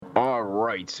All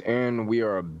right, and we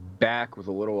are back with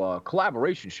a little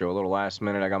collaboration show, a little last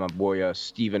minute. I got my boy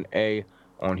Stephen A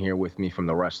on here with me from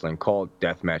the Wrestling Call,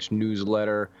 Deathmatch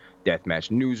Newsletter, Deathmatch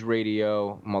News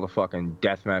Radio, motherfucking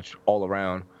Deathmatch all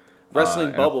around. Wrestling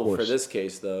And of bubble for course, this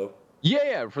case, though.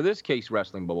 yeah, for this case,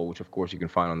 Wrestling Bubble, which of course you can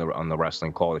find on the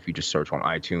Wrestling Call if you just search on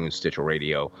iTunes, Stitcher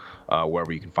Radio,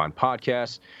 wherever you can find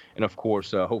podcasts. And of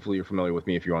course, hopefully you're familiar with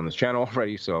me if you're on this channel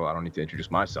already, so I don't need to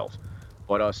introduce myself.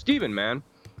 But Stephen, man.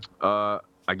 Uh,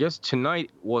 I guess tonight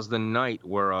was the night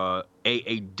where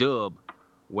Dub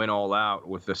went all out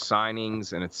with the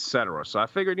signings and etc. So I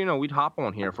figured, we'd hop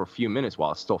on here for a few minutes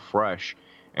while it's still fresh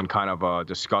and kind of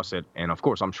discuss it. And of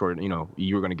course, I'm sure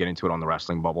you were going to get into it on the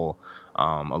Wrestling Bubble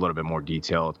a little bit more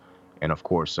detailed. And of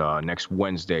course, next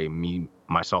Wednesday,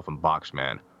 myself, and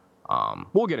Boxman,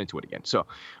 we'll get into it again. So,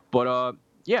 but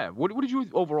yeah, what did you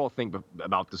overall think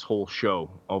about this whole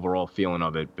show? Overall feeling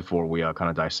of it before we kind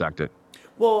of dissect it.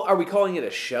 Well, are we calling it a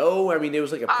show? I mean, it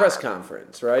was like a press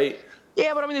conference, right?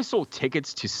 Yeah, but I mean, they sold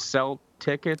tickets to sell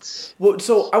tickets. Well,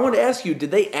 so I want to ask you,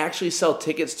 did they actually sell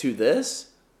tickets to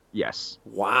this? Yes.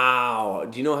 Wow.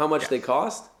 Do you know how much they Yes.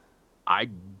 cost? I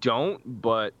don't,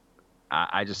 but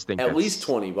I just think At least that's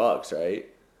 $20, right?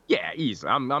 yeah, easy.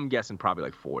 I'm guessing probably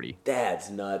like 40. That's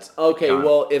nuts. Okay, Kind of.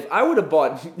 well, if I would have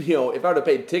bought, if I would have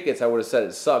paid tickets, I would have said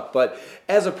it sucked. But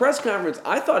as a press conference,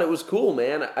 I thought it was cool,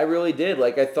 man. I really did.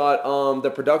 Like, I thought the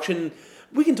production,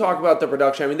 we can talk about the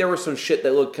production. I mean, there was some shit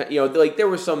that looked, like there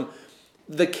was some,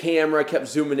 the camera kept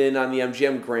zooming in on the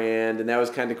MGM Grand, and that was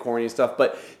kind of corny and stuff.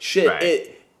 But shit,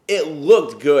 Right. it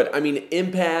looked good. I mean,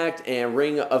 Impact and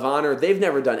Ring of Honor, they've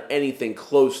never done anything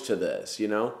close to this.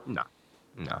 No, no.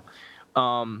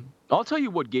 I'll tell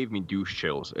you what gave me douche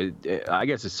chills. I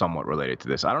guess it's somewhat related to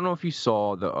this. I don't know if you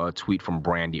saw the tweet from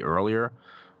Brandy earlier,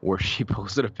 where she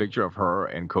posted a picture of her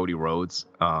and Cody Rhodes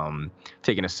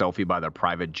taking a selfie by their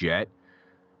private jet,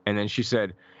 and then she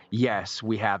said, "Yes,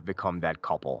 we have become that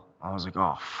couple." I was like,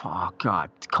 "Oh fuck, God,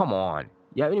 come on!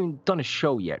 You haven't even done a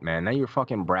show yet, man. Now you're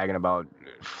fucking bragging about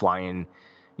flying."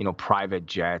 Private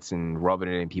jets and rubbing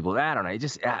it in people. I don't know.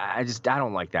 I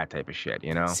don't like that type of shit.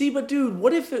 See, but dude,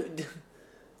 what if it,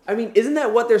 I mean, isn't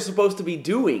that what they're supposed to be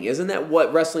doing? Isn't that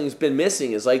what wrestling's been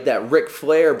missing? Is like that Ric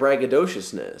Flair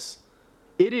braggadociousness.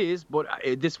 It is, but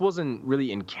this wasn't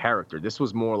really in character. This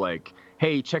was more like,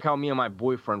 "Hey, check out me and my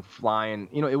boyfriend flying."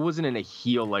 It wasn't in a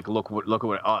heel like, "Look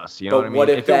at us." You know what I But what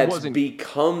mean? if If it that wasn't,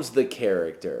 becomes the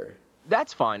character?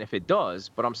 that's fine if it does.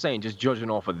 But I'm saying, just judging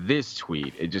off of this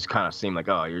tweet, it just kind of seemed like,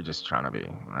 "Oh, you're just trying to be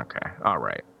okay, all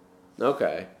right."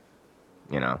 Okay.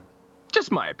 You know,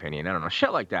 just my opinion. I don't know.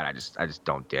 Shit like that, I just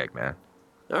don't dig, man.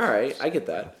 All right, I get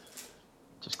that.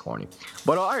 Just corny.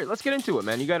 But all right, let's get into it,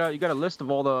 man. You got a list of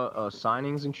all the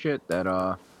signings and shit that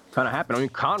kind of happened. I mean,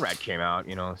 Conrad came out.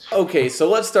 Okay, so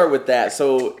let's start with that.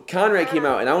 So Conrad came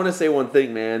out, and I want to say one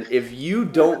thing, man. If you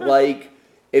don't like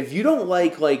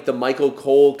the Michael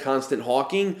Cole constant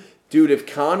hawking, dude, if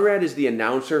Conrad is the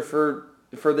announcer for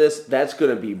this, that's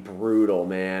gonna be brutal,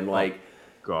 man. Oh Like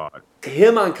God.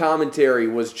 him on commentary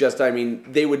was just, I mean,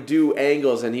 they would do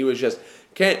angles, and he was just,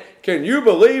 can you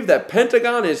believe that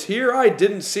Pentagon is here? I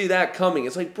didn't see that coming.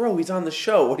 It's like, bro, he's on the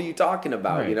show. What are you talking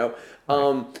about? Right.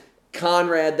 Right.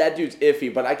 Conrad, that dude's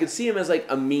iffy, but I could see him as like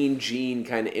a Mean Gene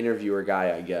kind of interviewer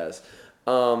guy, I guess.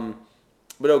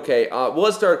 But okay, well,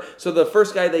 let's start. So the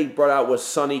first guy they brought out was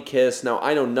Sonny Kiss. Now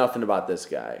I know nothing about this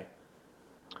guy.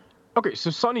 Okay, so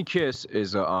Sonny Kiss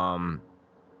is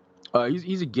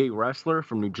he's a gay wrestler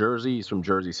from New Jersey. He's from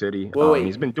Jersey City. Wait,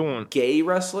 He's been doing gay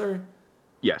wrestler.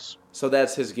 yes. So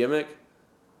that's his gimmick.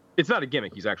 It's not a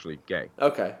gimmick. He's actually gay,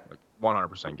 Okay. like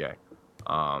 100% gay.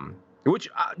 Which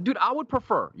dude, I would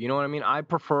prefer. You know what I mean? I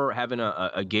prefer having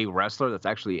a gay wrestler that's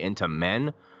actually into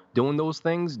men doing those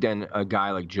things than a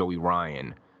guy like Joey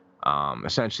Ryan.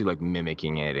 Essentially like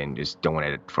mimicking it and just doing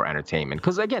it for entertainment.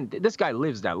 Because again, this guy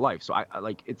lives that life, so I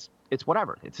like it's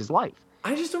whatever. It's his life.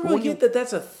 I just don't But really when get you that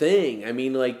that's a thing. I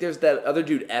mean, like, there's that other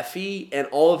dude, Effie, and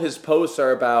all of his posts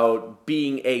are about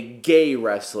being a gay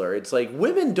wrestler. It's like,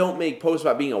 women don't make posts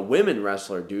about being a women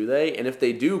wrestler, do they? And if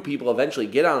they do, people eventually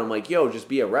get on them like, yo, just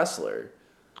be a wrestler.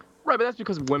 right, but that's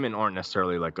because women aren't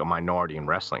necessarily like a minority in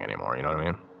wrestling anymore. You know what I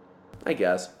mean? I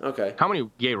guess. Okay. How many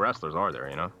gay wrestlers are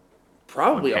there?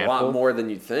 Probably Like a lot handful. more than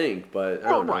you think, but I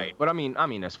Well, don't know. right, but I mean,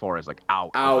 as far as like out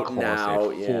in the Out now,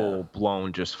 closet, yeah. full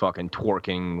blown, just fucking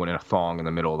twerking with a thong in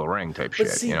the middle of the ring type But shit.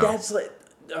 see, that's like,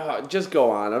 just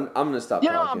go on. I'm going to stop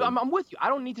Yeah, no, I'm, talking. I'm, I'm with you. I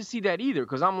don't need to see that either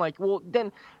because I'm like, well,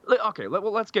 then, okay,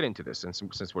 let's get into this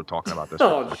since we're talking about this. For a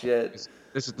Oh, second. shit.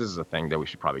 This is a thing that we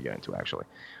should probably get into actually.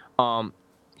 Um,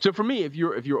 so for me, if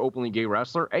you're openly gay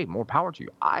wrestler, hey, more power to you.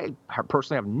 I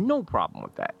personally have no problem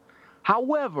with that.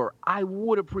 However, I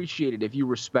would appreciate it if you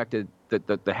respected the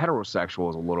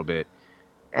heterosexuals a little bit.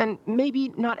 And maybe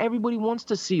not everybody wants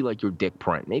to see like your dick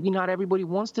print. Maybe not everybody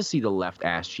wants to see the left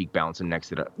ass cheek bouncing next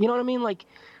to the. You know what I mean? Like,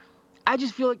 I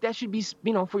just feel like that should be,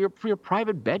 for your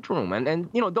private bedroom. And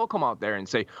they'll come out there and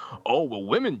say, "Oh, well,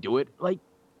 women do it." Like,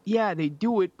 yeah, they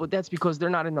do it, but that's because they're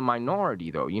not in the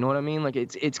minority, though. You know what I mean? Like,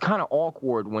 it's kind of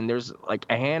awkward when there's like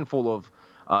a handful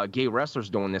of gay wrestlers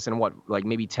doing this, and what, like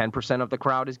maybe 10% of the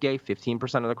crowd is gay,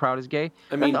 15% of the crowd is gay.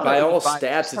 I mean, by all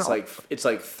stats, it's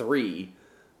like 3.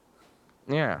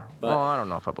 Yeah. Well, I don't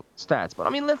know if I put stats, but I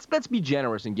mean, let's be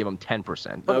generous and give them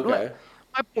 10%. But okay.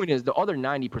 My point is the other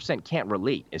 90% can't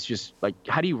relate. It's just like,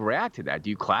 how do you react to that? Do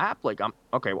you clap? Like,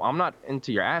 I'm not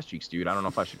into your ass cheeks, dude. I don't know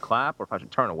if I should clap or if I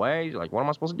should turn away. Like, what am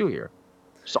I supposed to do here?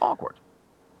 It's awkward.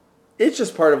 It's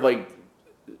just part of like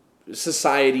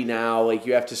society now. Like,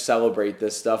 you have to celebrate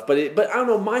this stuff. But I don't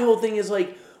know. My whole thing is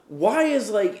like, why is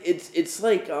like it's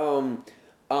like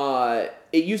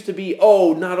it used to be,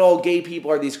 oh, not all gay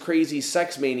people are these crazy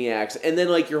sex maniacs, and then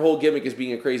like your whole gimmick is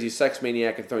being a crazy sex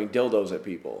maniac and throwing dildos at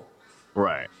people.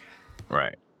 Right.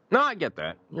 No, I get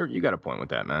that. You got a point with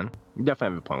that, man. You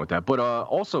definitely have a point with that. But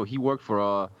also, he worked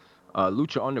for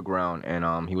Lucha Underground,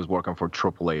 and he was working for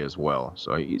AAA as well.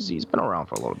 So he's been around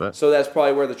for a little bit. So that's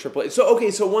probably where the AAA.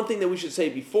 So one thing that we should say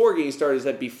before getting started is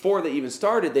that before they even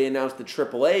started, they announced that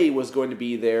AAA was going to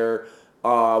be their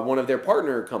one of their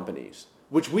partner companies.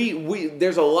 Which we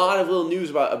there's a lot of little news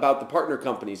about the partner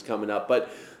companies coming up,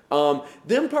 but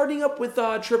them partnering up with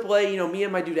AAA, me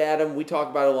and my dude Adam, we talk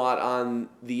about it a lot on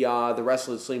the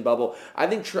Wrestling Sling Bubble. I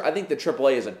think the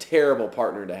AAA is a terrible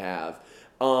partner to have.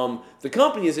 The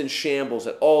company is in shambles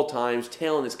at all times.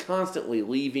 Talent is constantly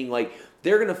leaving. Like,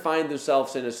 they're going to find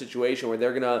themselves in a situation where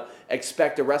they're going to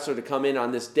expect a wrestler to come in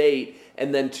on this date,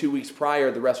 and then 2 weeks prior,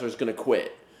 the wrestler's going to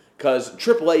quit. Because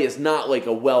AAA is not like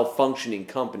a well-functioning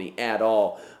company at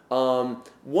all.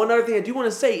 One other thing I do want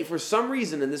to say, for some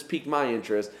reason, and this piqued my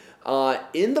interest,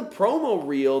 in the promo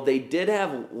reel, they did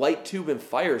have light tube and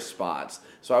fire spots.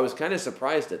 So I was kind of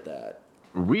surprised at that.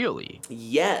 Really?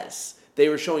 Yes. They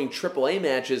were showing AAA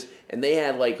matches, and they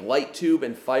had like light tube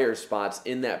and fire spots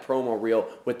in that promo reel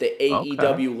with the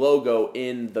AEW logo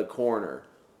in the corner.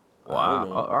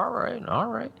 Wow. All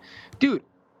right. Dude,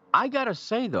 I gotta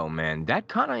say though, man, that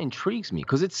kind of intrigues me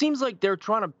because it seems like they're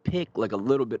trying to pick like a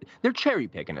little bit. They're cherry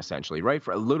picking essentially, right?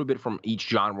 For a little bit from each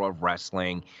genre of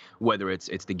wrestling, whether it's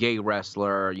the gay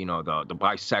wrestler, the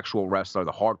bisexual wrestler,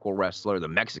 the hardcore wrestler, the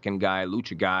Mexican guy,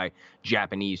 lucha guy,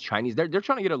 Japanese, Chinese. They're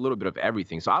trying to get a little bit of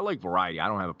everything. So I like variety. I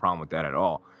don't have a problem with that at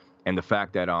all. And the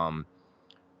fact that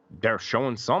they're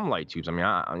showing some light tubes. I mean,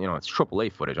 it's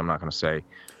AAA footage. I'm not going to say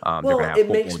they're going to have it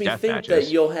makes me think matches.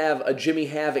 that you'll have a Jimmy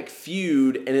Havoc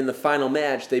feud, and in the final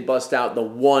match, they bust out the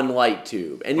one light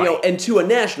tube. And, and to a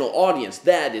national audience,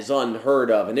 that is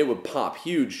unheard of, and it would pop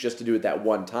huge just to do it that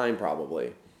one time,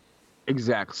 probably.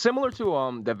 Exactly. Similar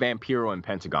to the Vampiro and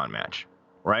Pentagon match,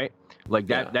 right? Like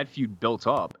that feud built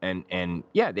up, and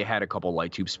yeah, they had a couple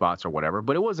light tube spots or whatever,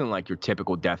 but it wasn't like your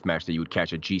typical death match that you would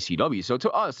catch at GCW. So to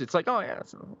us, it's like, oh yeah,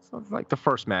 it's like the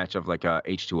first match of like a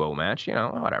H2O match,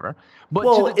 whatever.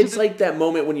 But it's like that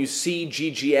moment when you see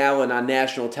G.G. Allen on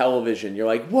national television. You're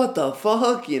like, what the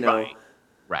fuck, Right.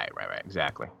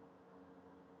 Exactly.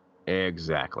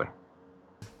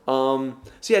 So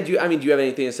yeah, do you have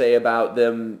anything to say about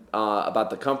them,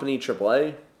 about the company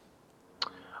AAA?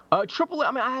 AAA,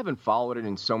 I mean, I haven't followed it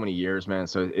in so many years, man,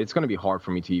 so it's going to be hard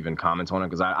for me to even comment on it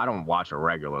because I don't watch it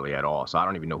regularly at all, so I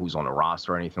don't even know who's on the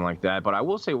roster or anything like that. But I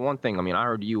will say one thing. I mean, I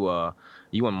heard you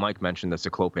and Mike mention that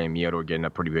Ciclope and Miedo are getting a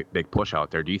pretty big push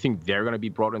out there. Do you think they're going to be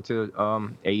brought into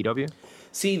AEW?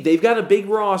 See, they've got a big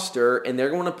roster, and they're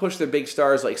going to push their big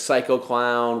stars like Psycho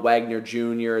Clown, Wagner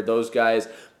Jr., those guys,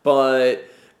 but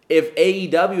if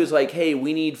AEW is like, hey,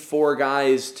 we need 4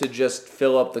 guys to just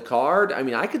fill up the card, I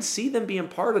mean, I could see them being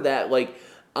part of that. Like,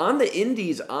 on the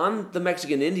indies, on the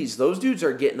Mexican indies, those dudes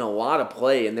are getting a lot of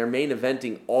play, and they're main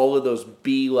eventing all of those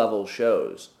B-level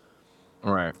shows.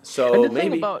 Right. So and the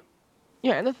thing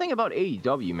about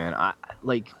AEW, man,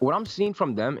 what I'm seeing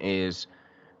from them is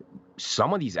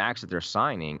some of these acts that they're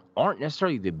signing aren't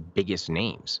necessarily the biggest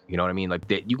names. You know what I mean? Like,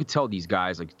 you could tell these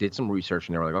guys like did some research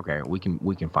and they were like, okay, we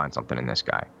can find something in this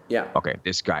guy. Yeah. Okay,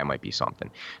 this guy might be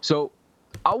something. So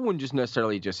I wouldn't just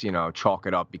necessarily just chalk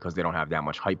it up because they don't have that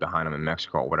much hype behind them in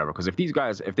Mexico or whatever. Because if these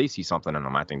guys, if they see something in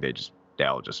them, I think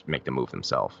they'll just make the move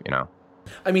themselves.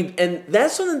 I mean, and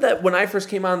that's something that when I first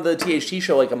came on the THT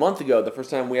show like a month ago, the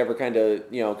first time we ever kind of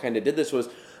did this was,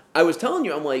 I was telling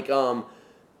you, I'm like,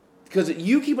 because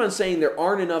you keep on saying there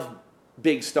aren't enough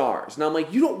big stars. And I'm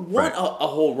like, you don't want a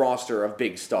whole roster of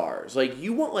big stars. Like,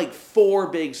 you want like 4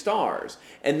 big stars.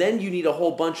 And then you need a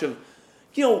whole bunch of,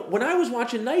 when I was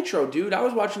watching Nitro, dude, I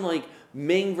was watching like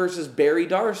Ming versus Barry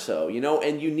Darso,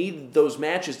 and you need those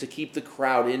matches to keep the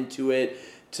crowd into it,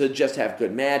 to just have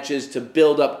good matches, to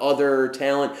build up other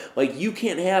talent. Like, you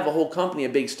can't have a whole company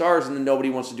of big stars and then nobody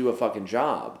wants to do a fucking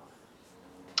job.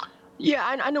 Yeah,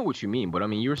 I know what you mean, but I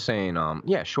mean, you're saying,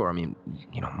 yeah, sure. I mean,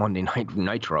 Monday Night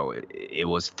Nitro, it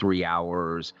was 3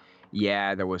 hours.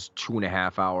 Yeah, there was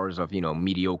 2.5 hours of,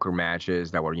 mediocre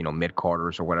matches that were,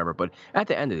 mid-carders or whatever. But at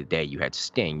the end of the day, you had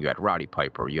Sting, you had Roddy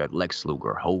Piper, you had Lex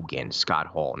Luger, Hogan, Scott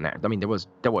Hall. And I mean, there was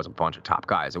a bunch of top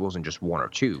guys. It wasn't just 1 or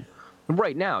 2.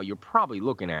 Right now, you're probably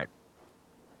looking at,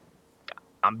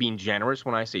 I'm being generous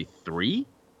when I say 3.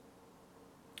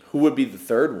 Who would be the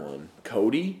third one?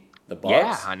 Cody? The Bucks?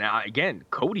 Yeah, and again,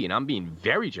 Cody, and I'm being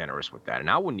very generous with that, and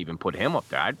I wouldn't even put him up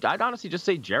there. I'd honestly just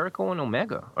say Jericho and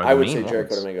Omega. I would say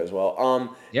Jericho and Omega as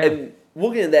well. Yeah. And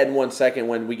we'll get into that in 1 second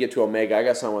when we get to Omega. I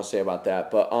got something I want to say about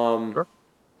that. But sure.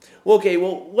 Well, okay,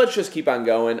 let's just keep on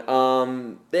going.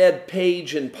 They had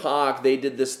Paige and Pac. They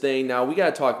did this thing. Now, we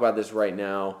got to talk about this right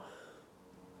now.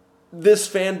 This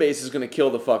fan base is going to kill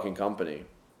the fucking company.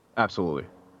 Absolutely.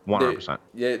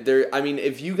 100%. I mean,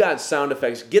 if you got sound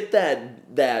effects, get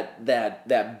that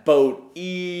boat,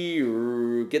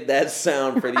 get that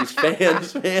sound for these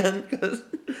fans, man, because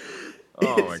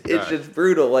it's just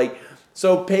brutal. Like,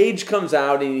 so Paige comes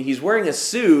out and he's wearing a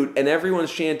suit, and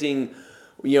everyone's chanting,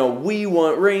 we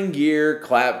want ring gear,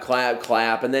 clap, clap,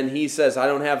 clap, and then he says, I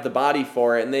don't have the body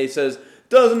for it, and they says,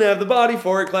 doesn't have the body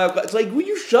for it, clap, clap. It's like, will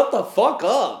you shut the fuck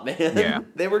up, man? Yeah.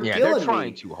 They were killing me. They're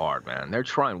trying too hard, man. They're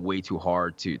trying way too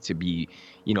hard to be,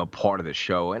 part of the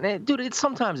show. And, dude,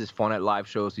 sometimes it's fun at live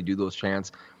shows to do those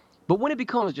chants. But when it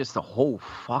becomes just the whole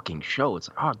fucking show, it's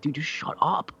like, oh, dude, just shut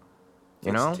up.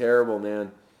 It's terrible,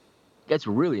 man. That's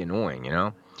really annoying,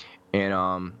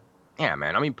 And, yeah,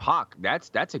 man. I mean, Pac,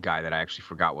 that's a guy that I actually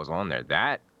forgot was on there.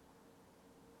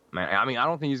 Man, I mean, I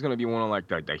don't think he's going to be one of, like,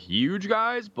 the huge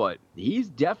guys, but he's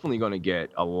definitely going to get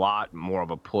a lot more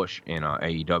of a push in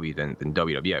AEW than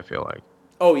WWE, I feel like.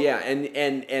 Oh, yeah,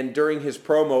 and during his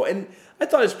promo, and I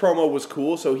thought his promo was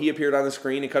cool, so he appeared on the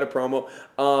screen and cut a promo.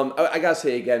 I got to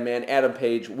say again, man, Adam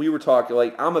Page, we were talking,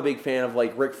 like, I'm a big fan of,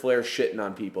 like, Ric Flair shitting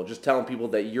on people, just telling people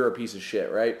that you're a piece of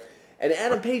shit, right? And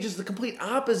Adam Page is the complete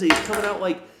opposite. He's coming out,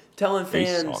 like, telling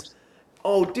fans...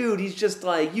 Oh, dude, he's just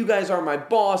like, you guys are my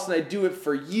boss, and I do it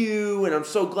for you, and I'm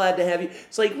so glad to have you.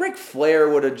 It's like Ric Flair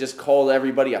would have just called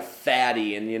everybody a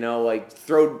fatty and, like,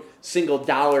 thrown single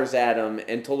dollars at him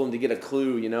and told him to get a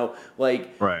clue,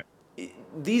 Like, right.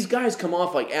 These guys come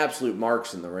off like absolute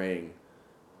marks in the ring.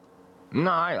 No,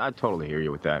 I totally hear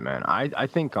you with that, man. I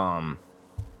think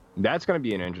that's going to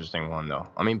be an interesting one, though.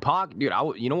 I mean, Pac, dude,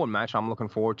 you know what match I'm looking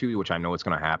forward to, which I know it's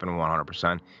going to happen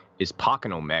 100%, is Pac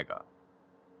and Omega.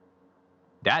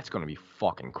 That's going to be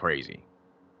fucking crazy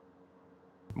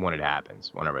when it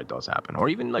happens, whenever it does happen. Or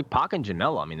even like Pac and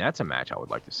Janela. I mean, that's a match I would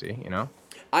like to see,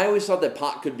 I always thought that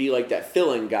Pac could be like that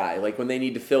fill-in guy, like when they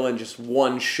need to fill in just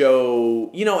one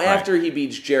show, after he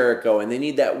beats Jericho and they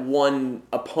need that one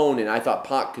opponent. I thought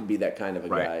Pac could be that kind of a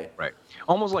guy. Right.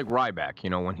 Almost like Ryback,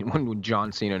 when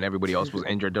John Cena and everybody else was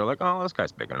injured, they're like, oh, this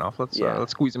guy's big enough. Let's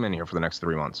squeeze him in here for the next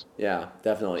 3 months. Yeah,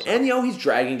 definitely. So. And, he's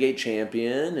Dragon Gate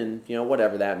champion and,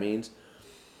 whatever that means.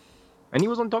 And he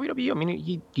was on WWE. I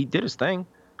mean, he did his thing.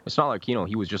 It's not like, he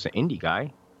was just an indie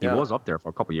guy. He was up there for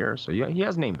a couple years. So, yeah, he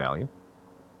has name value.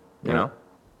 You know?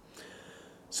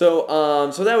 So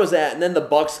that was that. And then the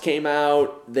Bucks came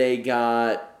out. They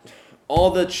got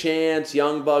all the chants,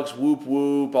 Young Bucks, whoop,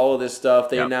 whoop, all of this stuff.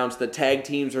 They announced that tag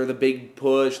teams are the big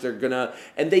push. They're going to...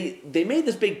 And they made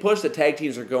this big push that tag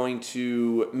teams are going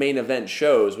to main event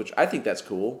shows, which I think that's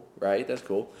cool, right? That's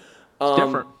cool. It's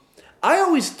different. I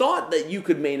always thought that you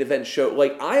could main event show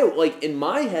in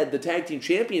my head the tag team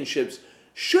championships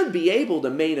should be able to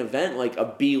main event like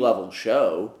a B-level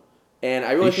show, and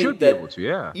I really think should be able to,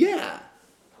 yeah. Yeah,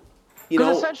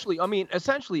 because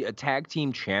essentially a tag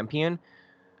team champion.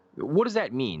 What does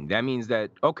that mean? That means that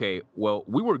okay, well,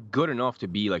 we were good enough to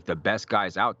be like the best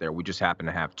guys out there. We just happen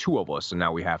to have 2 of us, so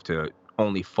now we have to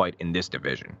only fight in this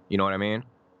division. You know what I mean?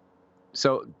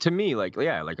 So to me,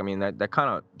 that kind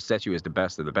of sets you as the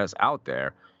best of the best out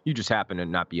there. You just happen to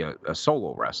not be a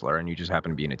solo wrestler, and you just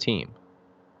happen to be in a team.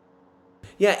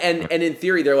 Yeah, and in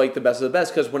theory, they're like the best of the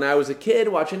best, because when I was a kid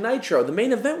watching Nitro, the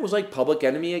main event was like Public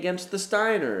Enemy against the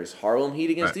Steiners, Harlem Heat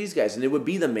against these guys, and it would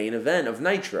be the main event of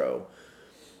Nitro.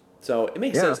 So it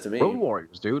makes Yeah, sense to Road me.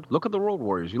 Warriors, dude. Look at the Road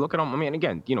Warriors. You look at them. I mean,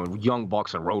 again, Young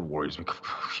Bucks and Road Warriors.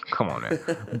 Come on, man.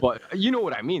 But you know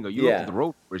what I mean, though. You looked at Yeah. the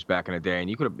Road Warriors back in the day,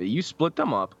 and you split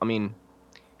them up. I mean,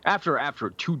 after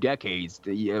 2 decades,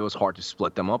 it was hard to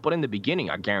split them up. But in the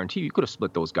beginning, I guarantee you could have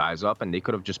split those guys up, and they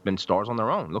could have just been stars on their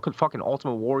own. Look at fucking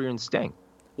Ultimate Warrior and Sting.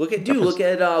 Difference.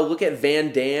 Look at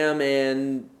Van Dam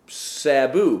and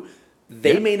Sabu.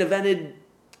 They Yeah. main evented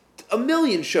a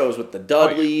million shows with the Oh yeah.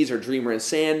 Dudleys or Dreamer and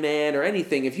Sandman or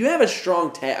anything. If you have a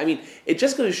strong tag, I mean, it's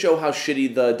just going to show how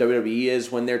shitty the WWE is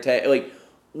when they're like,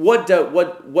 what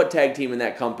tag team in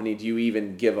that company do you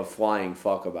even give a flying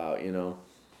fuck about? You know?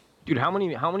 Dude, how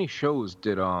many shows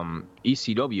did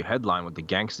ECW headline with the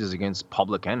Gangsters against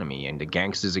Public Enemy and the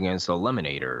Gangsters against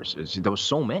Eliminators? There was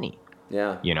so many.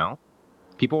 Yeah. You know,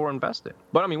 people were invested.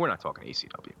 But I mean, we're not talking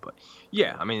ECW. But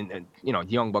yeah, I mean, the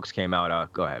Young Bucks came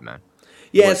out. Go ahead, man.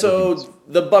 Yeah, so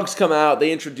the Bucks come out.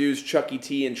 They introduced Chucky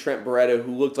T and Trent Beretta,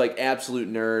 who looked like absolute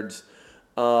nerds.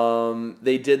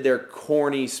 They did their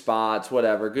corny spots,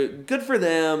 whatever. Good for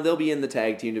them. They'll be in the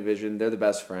tag team division. They're the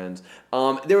best friends.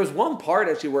 There was one part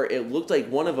actually where it looked like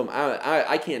one of them.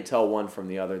 I can't tell one from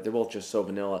the other. They're both just so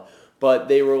vanilla. But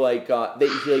they were like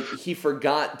he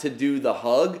forgot to do the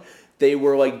hug. They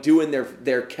were like doing their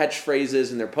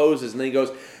catchphrases and their poses, and then he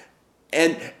goes,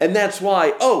 and that's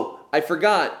why. Oh, I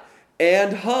forgot.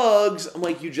 And hugs. I'm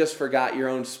like, you just forgot your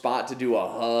own spot to do a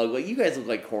hug. Like, you guys look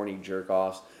like corny jerk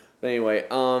offs. But anyway,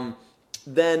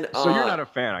 then. So you're not a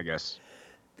fan, I guess.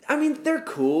 I mean, they're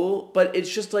cool, but it's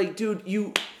just like, dude,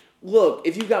 you look.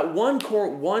 If you got one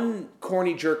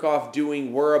corny jerk off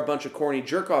doing we're a bunch of corny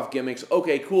jerk off gimmicks,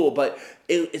 okay, cool. But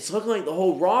it's looking like the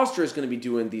whole roster is going to be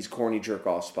doing these corny jerk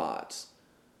off spots.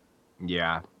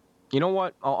 Yeah. You know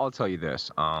what? I'll tell you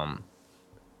this.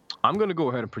 I'm going to go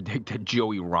ahead and predict that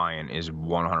Joey Ryan is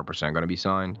 100% going to be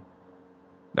signed.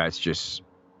 That's just,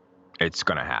 it's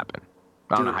going to happen.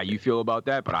 I don't know how you feel about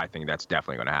that, but I think that's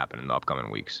definitely going to happen in the upcoming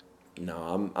weeks.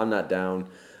 No, I'm not down.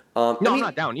 I'm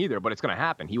not down either, but it's going to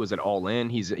happen. He was at All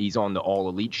In. He's on the All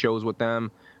Elite shows with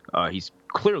them. He's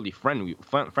clearly friendly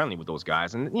with those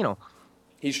guys. And,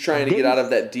 he's trying to get out of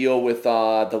that deal with the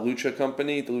Lucha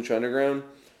company, the Lucha Underground.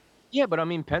 Yeah, but I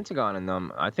mean, Pentagon and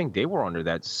them, I think they were under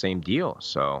that same deal.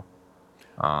 So,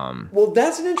 well,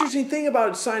 that's an interesting thing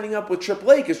about signing up with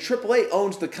AAA because AAA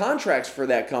owns the contracts for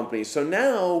that company. So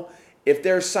now, if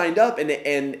they're signed up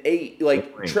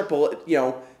AAA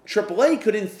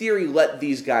could in theory let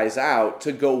these guys out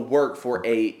to go work for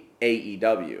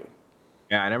AEW.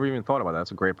 Yeah, I never even thought about that.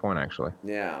 That's a great point, actually.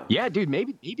 Yeah. Yeah, dude,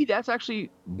 maybe that's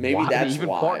actually why they even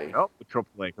partnered up with AAA,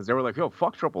 because they were like, yo,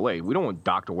 fuck AAA. We don't want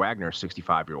Dr. Wagner's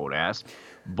 65-year-old ass.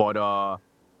 But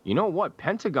you know what?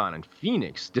 Pentagon and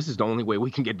Phoenix, this is the only way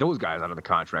we can get those guys out of the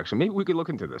contract. So maybe we could look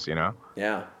into this, Yeah.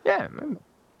 Yeah,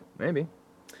 maybe.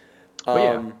 But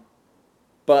yeah.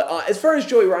 But as far as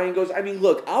Joey Ryan goes, I mean,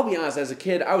 look, I'll be honest. As a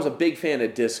kid, I was a big fan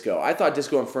of Disco. I thought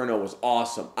Disco Inferno was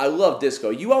awesome. I love Disco.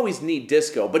 You always need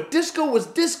Disco. But Disco was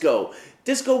Disco.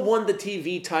 Disco won the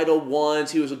TV title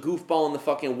once. He was a goofball in the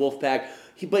fucking Wolfpack.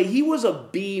 But he was a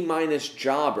B-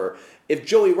 jobber. If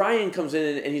Joey Ryan comes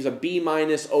in and he's a B-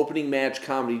 opening match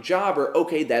comedy jobber,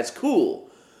 okay, that's cool.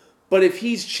 But if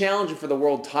he's challenging for the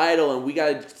world title and we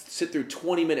got to sit through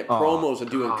 20-minute promos of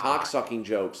doing cocksucking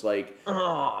jokes, like,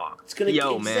 it's going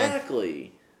to... Exactly.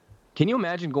 Man. Can you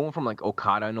imagine going from, like,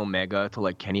 Okada and Omega to,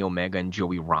 like, Kenny Omega and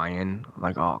Joey Ryan?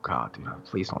 Like, oh, God, dude,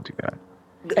 please don't do that.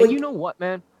 Like, and you know what,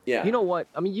 man? Yeah. You know what?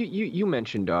 I mean, you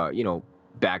mentioned,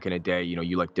 back in the day,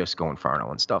 you like Disco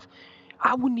Inferno and stuff.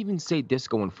 I wouldn't even say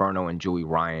Disco Inferno and Joey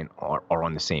Ryan are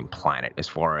on the same planet as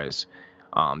far as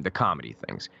the comedy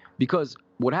things. Because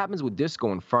what happens with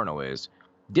Disco Inferno is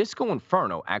Disco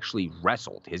Inferno actually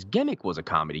wrestled. His gimmick was a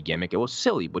comedy gimmick. It was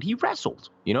silly, but he wrestled.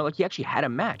 Like he actually had a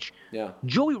match. Yeah.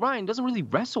 Joey Ryan doesn't really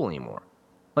wrestle anymore.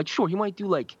 Like, sure, he might do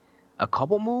like a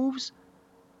couple moves,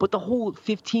 but the whole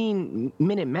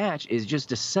 15-minute match is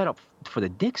just a setup for the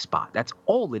dick spot. That's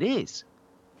all it is.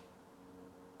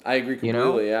 I agree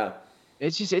completely, yeah.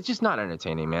 It's just not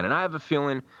entertaining, man. And I have a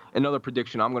feeling, another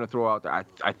prediction I'm going to throw out there,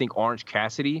 I think Orange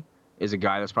Cassidy is a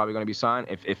guy that's probably going to be signed.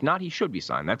 If not, he should be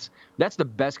signed. That's the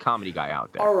best comedy guy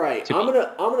out there. All right, I'm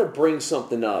gonna bring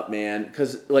something up, man,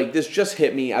 because like this just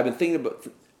hit me. I've been thinking about.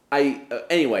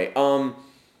 Anyway.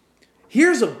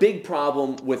 Here's a big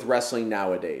problem with wrestling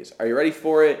nowadays. Are you ready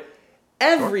for it?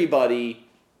 Everybody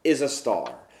is a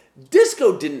star.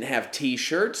 Disco didn't have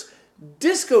T-shirts.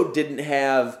 Disco didn't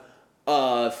have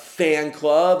fan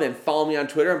club and follow me on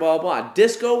Twitter and blah, blah, blah.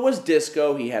 Disco was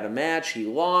Disco. He had a match. He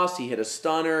lost. He hit a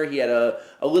stunner. He had a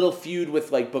little feud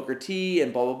with like Booker T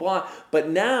and blah, blah, blah. But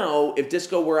now, if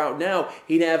Disco were out now,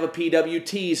 he'd have a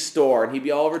PWT store and he'd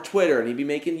be all over Twitter and he'd be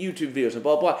making YouTube videos and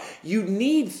blah, blah, blah. You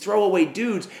need throwaway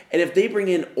dudes. And if they bring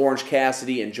in Orange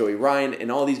Cassidy and Joey Ryan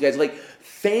and all these guys, like,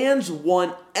 fans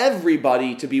want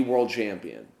everybody to be world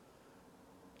champion.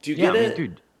 Do you get it?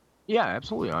 Dude. Yeah,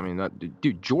 absolutely. I mean,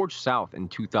 dude, George South in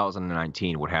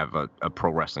 2019 would have a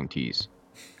pro wrestling tease.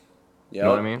 You know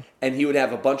what I mean? And he would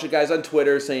have a bunch of guys on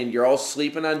Twitter saying, you're all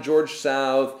sleeping on George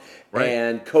South, right,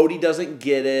 and Cody doesn't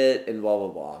get it, and blah, blah,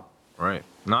 blah. Right.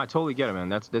 No, I totally get it, man.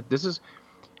 This is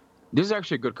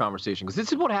actually a good conversation, because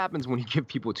this is what happens when you give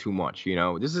people too much, you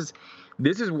know? This is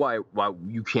why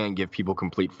you can't give people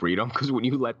complete freedom, because when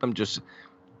you let them just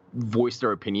voice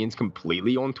their opinions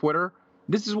completely on Twitter,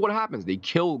 this is what happens. They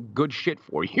kill good shit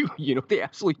for you. You know, they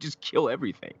absolutely just kill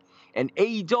everything. And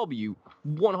AEW,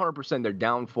 100% their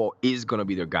downfall is going to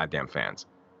be their goddamn fans.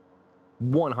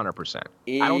 100%. I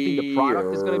don't think the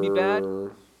product is going to be bad.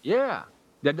 Yeah.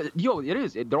 It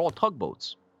is. They're all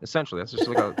tugboats, essentially. That's just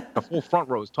like a full front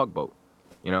row is tugboat,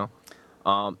 you know?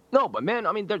 No, but man,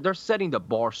 I mean, they're setting the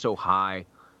bar so high.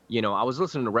 You know, I was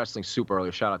listening to Wrestling Soup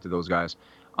earlier. Shout out to those guys.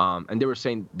 And they were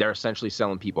saying they're essentially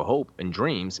selling people hope and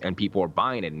dreams, and people are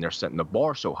buying it, and they're setting the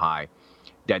bar so high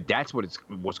that's what's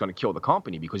going to kill the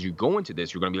company, because you go into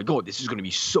this, you're going to be like, oh, this is going to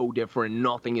be so different,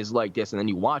 nothing is like this, and then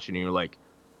you watch it and you're like,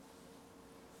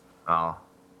 oh,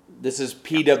 this is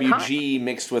PWG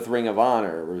mixed with Ring of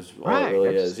Honor, is all it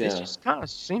really is. Yeah, it just kind of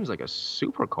seems like a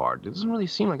super card. It doesn't really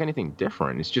seem like anything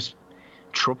different. It's just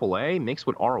AAA mixed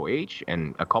with ROH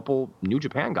and a couple New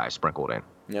Japan guys sprinkled in.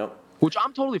 Yep. Which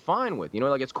I'm totally fine with. You know,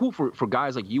 like, it's cool for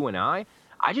guys like you and I.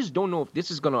 I just don't know if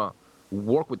this is gonna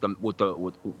work with the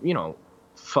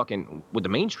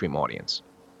mainstream audience.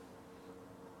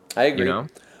 I agree. You know?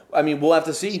 I mean, we'll have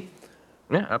to see.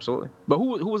 Yeah, absolutely. But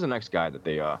who was the next guy that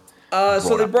they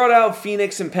so they brought out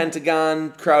Phoenix and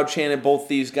Pentagon. Crowd chanted both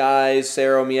these guys.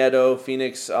 Cero Miedo,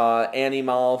 Phoenix,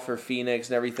 Animal for Phoenix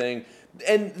and everything.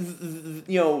 And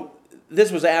you know,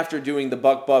 this was after doing the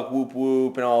Buck Whoop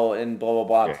Whoop and all and blah blah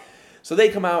blah. Yeah. So they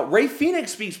come out. Ray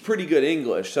Phoenix speaks pretty good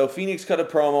English. So Phoenix cut a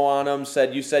promo on him,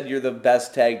 said, you said you're the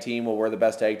best tag team. Well, we're the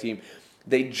best tag team.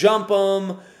 They jump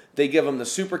him. They give him the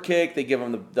super kick. They give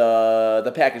him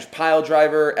the package pile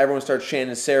driver. Everyone starts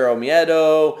chanting Cero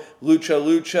Miedo,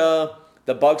 Lucha.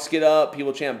 The Bucks get up.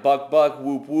 People chant Buck,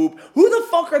 Whoop, Whoop. Who the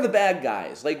fuck are the bad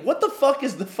guys? Like, what the fuck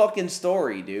is the fucking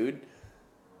story, dude?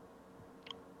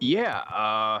 Yeah,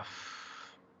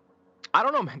 I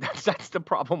don't know, man. That's the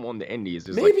problem on the indies.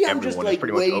 Is maybe like I'm just like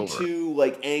way too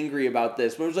like angry about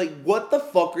this. But I was like, what the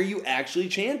fuck are you actually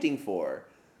chanting for?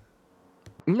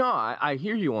 No, I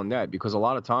hear you on that, because a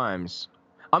lot of times,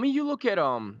 I mean, you look at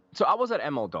so I was at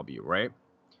MLW, right?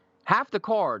 Half the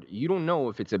card, you don't know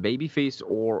if it's a babyface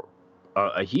or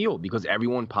a heel, because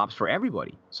everyone pops for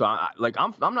everybody. So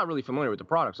I'm not really familiar with the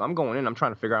product, so I'm going in, I'm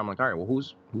trying to figure out. I'm like, all right, well,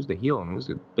 who's the heel and who's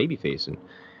the babyface, and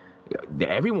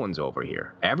everyone's over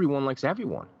here. Everyone likes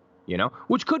everyone, you know,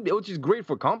 which is great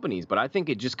for companies, but I think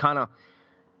it just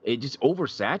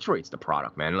oversaturates the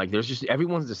product, man. Like,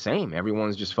 everyone's the same.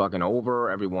 Everyone's just fucking over.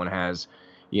 Everyone has,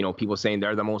 you know, people saying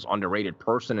they're the most underrated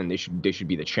person and they should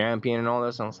be the champion and all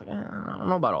this. And I was like, I don't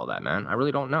know about all that, man. I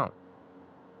really don't know.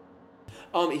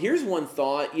 Here's one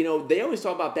thought. You know, they always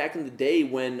talk about back in the day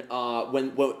when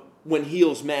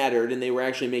heels mattered and they were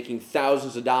actually making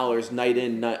thousands of dollars night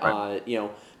in, night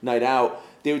out.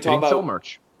 They would talk about sell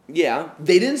merch. Yeah,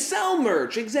 they didn't sell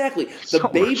merch, exactly. The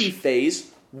babyface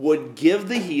would give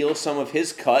the heel some of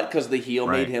his cut because the heel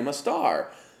made him a star.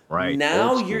 Right.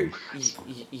 Now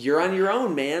you're on your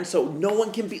own, man. So no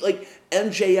one can be like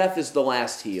MJF is the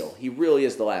last heel. He really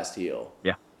is the last heel.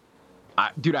 Yeah,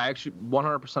 dude, I actually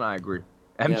 100% I agree.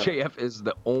 MJF is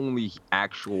the only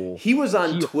actual. He was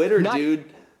on heel. Twitter,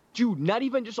 dude. Dude, not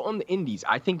even just on the indies.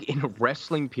 I think in a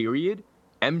wrestling period,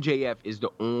 MJF is the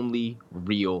only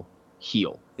real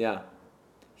heel. Yeah.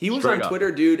 He was on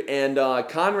Twitter, dude, and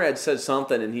Conrad said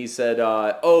something, and he said,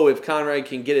 if Conrad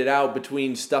can get it out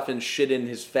between stuffing shit in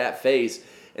his fat face,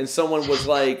 and someone was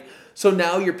like, so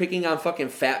now you're picking on fucking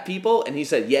fat people? And he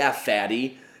said, yeah,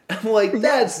 fatty. I'm like,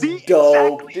 that's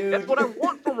dope, exactly. Dude. That's what I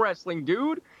want from wrestling,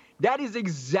 dude. That is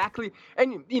exactly,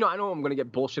 and you know, I know I'm gonna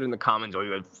get bullshit in the comments, or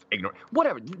you ignore,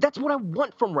 whatever. That's what I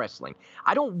want from wrestling.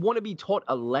 I don't want to be taught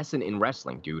a lesson in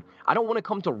wrestling, dude. I don't want to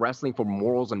come to wrestling for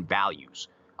morals and values.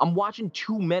 I'm watching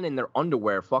two men in their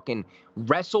underwear fucking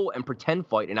wrestle and pretend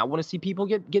fight, and I want to see people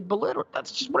get belittled.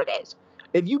 That's just what it is.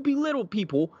 If you belittle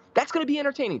people, that's going to be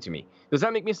entertaining to me. Does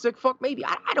that make me a sick fuck? Maybe.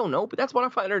 I don't know, but that's what I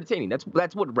find entertaining.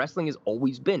 That's what wrestling has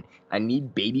always been. I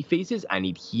need baby faces. I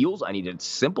need heels. I need a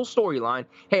simple storyline.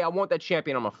 Hey, I want that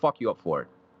champion. I'm going to fuck you up for it.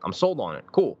 I'm sold on it.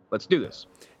 Cool. Let's do this.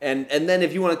 And then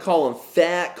if you want to call him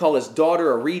fat, call his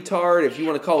daughter a retard. If you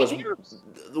want to call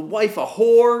the wife a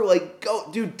whore, like, go,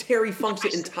 dude. Terry Funk's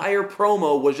entire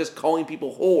promo was just calling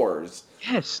people whores.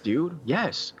 Yes, dude.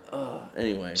 Yes.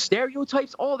 Anyway,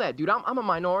 stereotypes, all that, dude. I'm a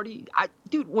minority.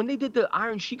 Dude, when they did the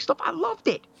Iron Sheik stuff, I loved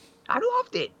it.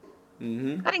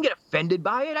 Mm-hmm. I didn't get offended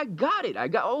by it. I got it.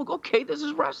 Oh, okay, this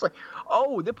is wrestling.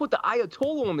 Oh, they put the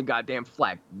Ayatollah on the goddamn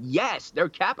flag. Yes, they're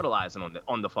capitalizing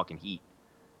on the fucking heat.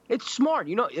 It's smart.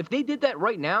 You know, if they did that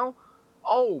right now,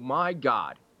 oh my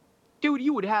God. Dude,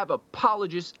 you would have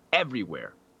apologists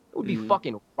everywhere. It would be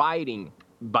fucking rioting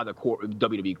by the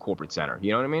WWE corporate center.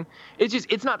 You know what I mean?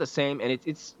 It's not the same. And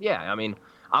it's I mean,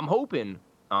 I'm hoping,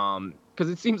 because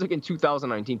it seems like in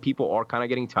 2019, people are kind of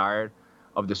getting tired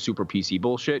of the super PC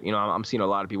bullshit. You know, I'm seeing a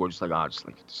lot of people just like,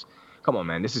 come on,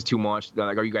 man, this is too much.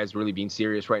 Like, are you guys really being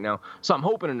serious right now? So I'm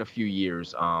hoping in a few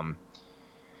years,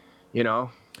 you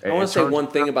know. I want to say one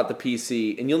thing about the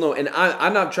PC, and you'll know, and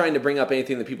I'm not trying to bring up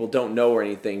anything that people don't know or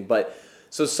anything, but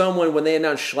so when they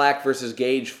announced Schlack versus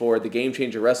Gage for the Game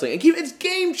Changer Wrestling, and it's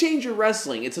Game Changer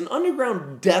Wrestling. It's an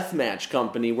underground deathmatch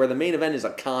company where the main event is a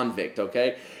convict,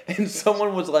 okay? And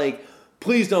someone was like,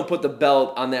 please don't put the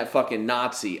belt on that fucking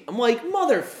Nazi. I'm like,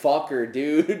 motherfucker,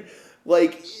 dude.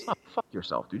 Like, fuck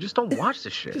yourself, dude. Just don't watch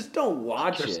this shit. Just don't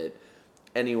watch it.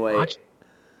 Anyway.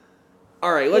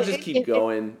 All right, let's just keep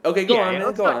going. Okay, go on.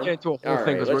 Let's go not on. get into a whole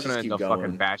thing because we're going to end up going.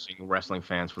 fucking bashing wrestling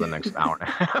fans for the next hour and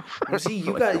a half. See,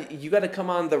 you got to come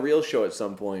on the real show at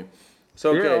some point.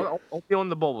 So okay, yeah, I'll be on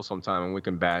the bubble sometime and we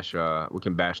can bash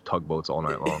tugboats all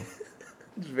night long.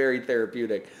 It's very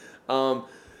therapeutic. So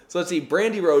let's see.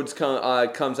 Brandy Rhodes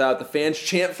comes out. The fans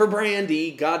chant for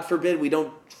Brandy. God forbid we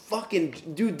don't fucking...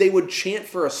 Dude, they would chant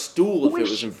for a stool if it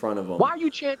was in front of them. Why are you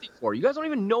chanting for her? You guys don't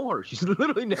even know her. She's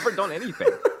literally never done anything.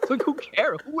 It's like, who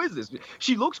cares? Who is this?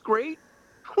 She looks great.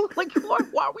 Like,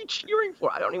 why are we cheering for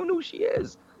her? I don't even know who she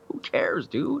is. Who cares,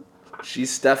 dude? She's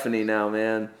Stephanie now,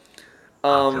 man.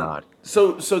 Oh, God.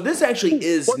 So this actually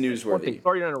is newsworthy.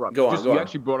 Sorry to interrupt. Go on. You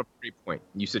actually brought up a great point.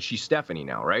 You said she's Stephanie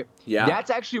now, right? Yeah.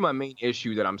 That's actually my main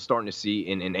issue that I'm starting to see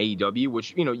in AEW,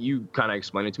 which, you know, you kind of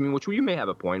explained it to me, which you may have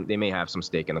a point. They may have some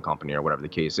stake in the company or whatever the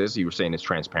case is. You were saying it's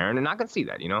transparent, and I can see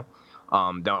that, you know?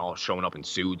 They're all showing up in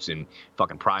suits and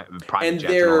fucking private jets and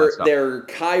all that stuff. They're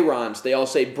chyrons. They all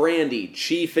say Brandy,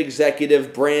 Chief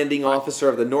Executive Branding Officer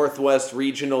of the Northwest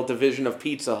Regional Division of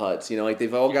Pizza Huts. You know, like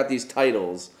they've all got these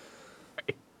titles.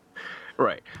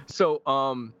 Right. So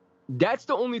that's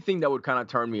the only thing that would kind of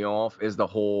turn me off is the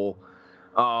whole,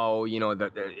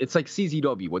 it's like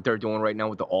CZW, what they're doing right now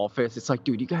with The Office. It's like,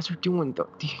 dude, you guys are doing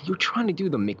you're trying to do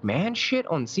the McMahon shit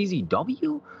on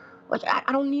CZW? Like,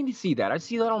 I don't need to see that. I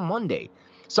see that on Monday.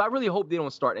 So I really hope they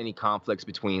don't start any conflicts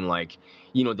between, like,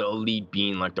 you know, the Elite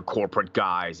being like the corporate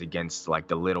guys against like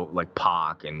the little, like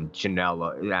Pac and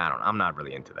Janela. I'm not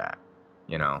really into that,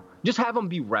 you know. Just have them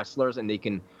be wrestlers and they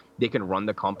can run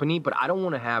the company, but I don't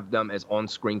want to have them as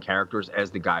on-screen characters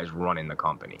as the guys running the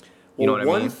company. You know what I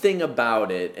mean? One thing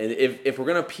about it, and if we're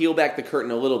going to peel back the curtain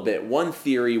a little bit, one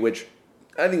theory, which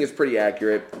I think is pretty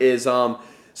accurate, is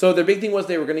so their big thing was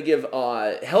they were going to give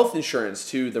health insurance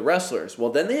to the wrestlers.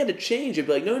 Well, then they had to change it,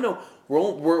 be like, no,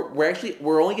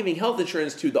 we're only giving health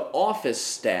insurance to the office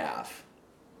staff.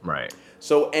 Right.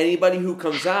 So anybody who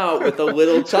comes out with a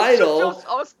little title, just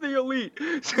us, the Elite.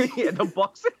 So yeah, the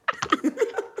Bucks.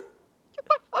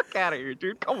 Fuck out of here,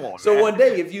 dude. Come on. So man. One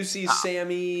day, if you see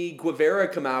Sammy Guevara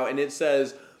come out and it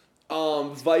says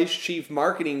Vice Chief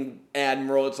Marketing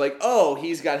Admiral, it's like, oh,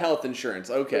 he's got health insurance.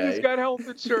 Okay. He's got health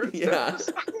insurance. Yeah.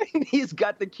 He's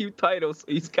got the cute title, so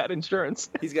he's got insurance.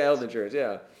 He's got health insurance,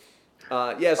 yeah.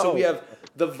 So we have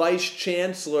the Vice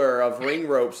Chancellor of Ring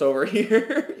Ropes over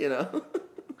here, you know.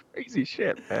 Crazy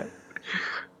shit, man.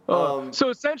 So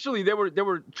essentially, they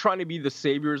were trying to be the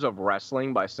saviors of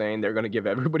wrestling by saying they're going to give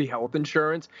everybody health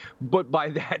insurance, but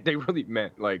by that they really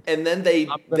meant like. And then they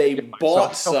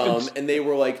bought some, and they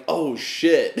were like, "Oh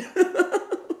shit,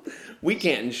 we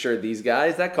can't insure these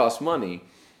guys. That costs money."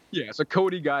 Yeah, so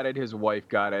Cody got it, his wife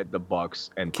got it, the Bucks,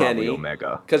 and probably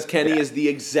Omega. Because Kenny is the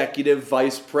executive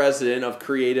vice president of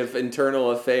creative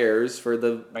internal affairs for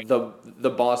the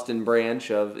Boston branch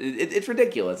of. It's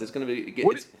ridiculous. It's going to be.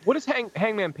 What is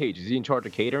Hangman Page? Is he in charge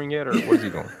of catering yet, or what is he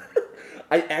doing?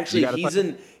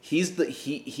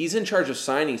 He's in charge of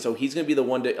signing, so he's going to be the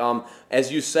one to.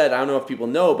 As you said, I don't know if people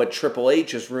know, but Triple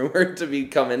H is rumored to be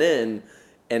coming in,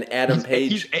 and Adam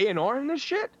Page. He's A&R in this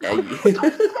shit.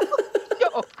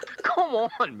 Yo, come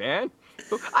on, man.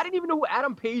 I didn't even know who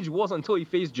Adam Page was until he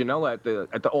faced Janela at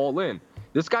the All In.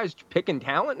 This guy's picking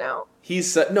talent now.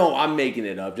 He's no, I'm making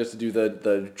it up just to do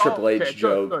the Triple H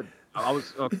joke. Good. I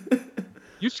was.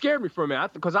 You scared me for a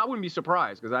minute because I wouldn't be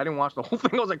surprised because I didn't watch the whole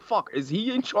thing. I was like, "Fuck, is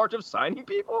he in charge of signing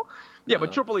people?" Yeah,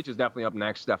 but Triple H is definitely up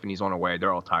next. Stephanie's on her way.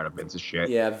 They're all tired of Vince's shit.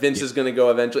 Yeah, Vince is gonna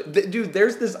go eventually. Dude,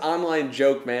 there's this online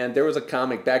joke, man. There was a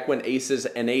comic back when Aces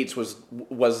and Eights was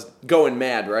going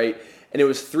mad, right? And it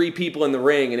was 3 people in the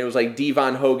ring, and it was like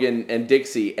Devon, Hogan, and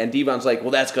Dixie. And Devon's like, "Well,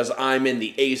 that's because I'm in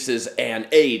the Aces and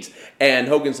Eights." And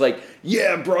Hogan's like,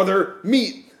 "Yeah, brother,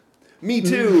 me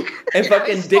too." And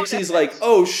fucking Dixie's like,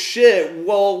 "Oh shit,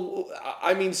 well,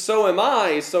 I mean, so am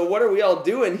I, so what are we all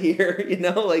doing here?" You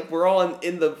know, like, we're all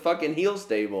in the fucking heel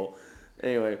stable.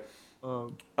 Anyway.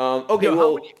 Okay,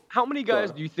 well... How many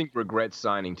guys do you think regret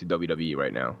signing to WWE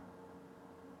right now?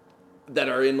 That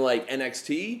are in, like,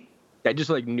 NXT? That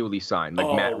just, like, newly signed.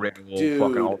 Like, Matt Riddle. Dude,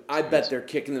 fucking I bet they're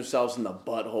kicking themselves in the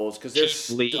buttholes because they're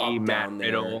stuck down there.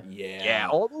 Riddle. Yeah,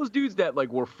 all those dudes that,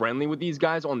 like, were friendly with these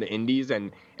guys on the indies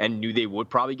and knew they would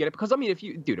probably get it. Because, I mean,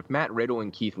 if Matt Riddle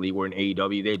and Keith Lee were in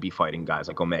AEW, they'd be fighting guys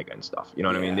like Omega and stuff. You know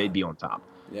what I mean? They'd be on top.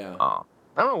 Yeah. I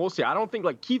don't know. We'll see. I don't think,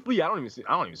 like, Keith Lee, I don't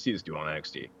even see this dude on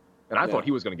NXT. And I thought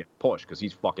he was going to get pushed because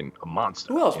he's fucking a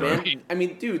monster. Who else, man? I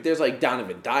mean, dude, there's, like,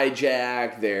 Donovan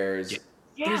Dijak. There's...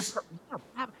 Yeah,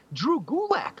 Drew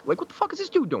Gulak. Like, what the fuck is this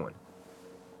dude doing?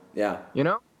 Yeah. You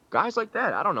know? Guys like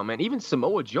that. I don't know, man. Even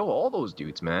Samoa Joe, all those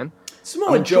dudes, man.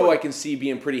 Samoa Joe, I can see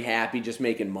being pretty happy just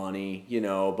making money, you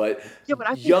know, but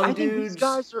I think these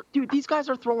guys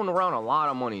are throwing around a lot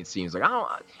of money, it seems like.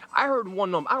 I heard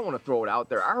one number, I don't want to throw it out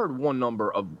there. I heard one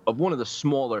number of one of the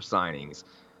smaller signings.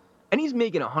 And he's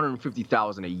making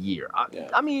 $150,000 a year.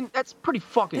 I mean, that's pretty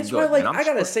fucking good. That's why, like, I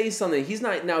gotta say something. He's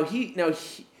not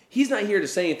he's not here to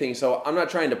say anything, so I'm not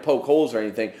trying to poke holes or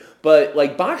anything. But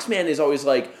like, Boxman is always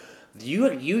like, you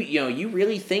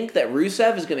really think that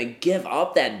Rusev is gonna give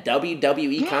up that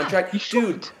WWE contract,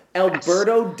 dude?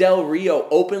 Alberto Del Rio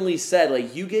openly said,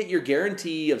 like, you get your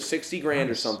guarantee of $60,000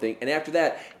 or something, and after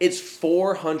that, it's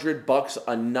 $400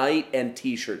 a night and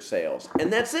T-shirt sales,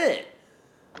 and that's it.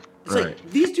 It's like,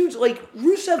 these dudes, like,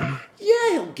 Rusev,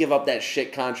 he'll give up that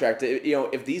shit contract. You know,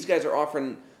 if these guys are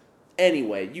offering...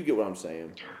 Anyway, you get what I'm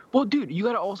saying. Well, dude, you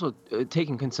got to also take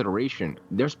in consideration,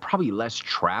 there's probably less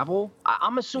travel.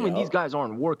 I'm assuming these guys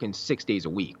aren't working 6 days a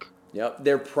week. Yep,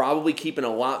 they're probably keeping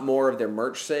a lot more of their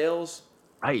merch sales.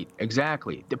 Right,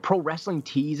 exactly. The Pro Wrestling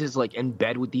Tees is, like, in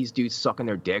bed with these dudes sucking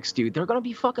their dicks, dude. They're going to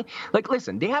be fucking... Like,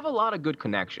 listen, they have a lot of good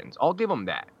connections. I'll give them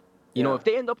that. You know, if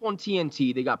they end up on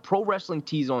TNT, they got Pro Wrestling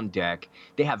Tees on deck.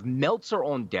 They have Meltzer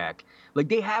on deck. Like,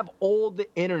 they have all the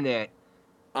internet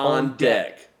on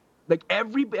deck. Like,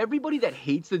 everybody that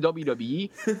hates the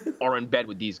WWE are in bed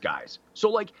with these guys. So,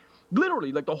 like,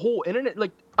 literally, like, the whole internet,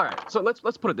 like, all right, so let's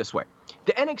put it this way.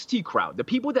 The NXT crowd, the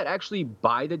people that actually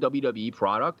buy the WWE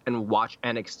product and watch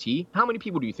NXT, how many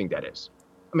people do you think that is?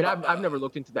 I mean, I've never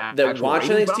looked into that. That watch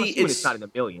rating, NXT, it's not in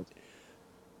the millions.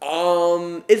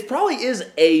 It probably is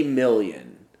 1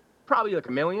 million. Probably like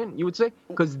 1 million, you would say?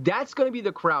 Because that's going to be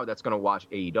the crowd that's going to watch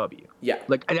AEW. Yeah.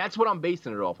 Like, and that's what I'm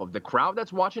basing it off of. The crowd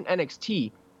that's watching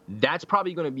NXT, that's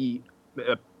probably going to be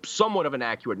somewhat of an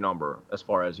accurate number as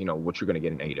far as, you know, what you're going to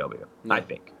get in AEW, I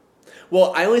think.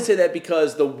 Well, I only say that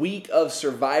because the week of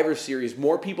Survivor Series,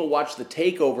 more people watch the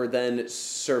TakeOver than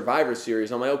Survivor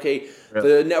Series. I'm like, okay,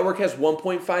 the network has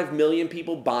 1.5 million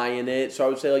people buying it, so I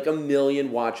would say like 1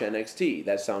 million watch NXT.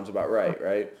 That sounds about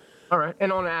right? All right,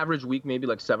 and on an average week, maybe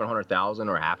like 700,000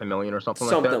 or 500,000 or something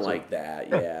like that. Something like that,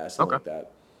 yeah, something like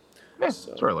that. Yeah,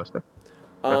 it's realistic.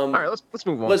 All right, let's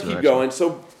move on. Let's keep going.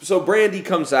 So Brandy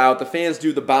comes out. The fans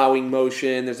do the bowing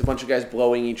motion. There's a bunch of guys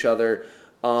blowing each other.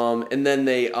 And then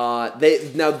they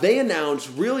announce,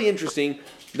 really interesting,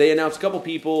 they announce a couple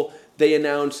people. They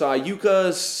announce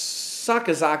Yuka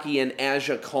Sakazaki and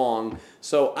Aja Kong.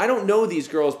 So I don't know these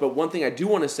girls, but one thing I do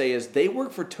want to say is they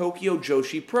work for Tokyo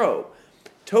Joshi Pro.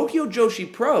 Tokyo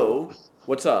Joshi Pro,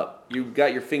 what's up? You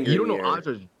got your finger in the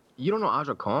air. You don't know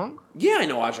Aja Kong? Yeah, I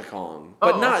know Aja Kong,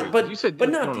 but not okay. but you said but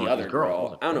you not don't the know other these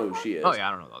girl. I don't know who she is. Oh yeah,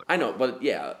 I don't know the other girl. I know, but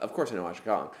yeah, of course I know Aja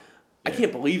Kong. Yeah. I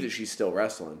can't believe that she's still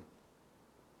wrestling.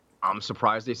 I'm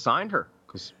surprised they signed her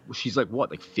because she's like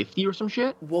what, like 50 or some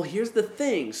shit? Well, here's the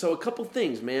thing. So a couple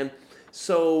things, man.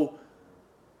 So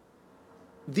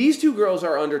these two girls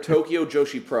are under Tokyo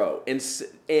Joshi Pro, and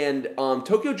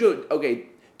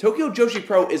Tokyo Joshi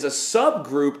Pro is a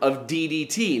subgroup of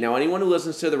DDT. Now, anyone who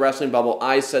listens to the Wrestling Bubble,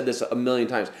 I said this a million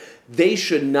times. They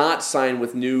should not sign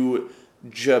with New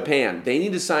Japan. They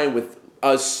need to sign with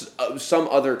some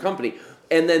other company.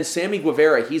 And then Sammy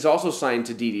Guevara, he's also signed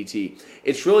to DDT.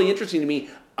 It's really interesting to me.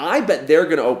 I bet they're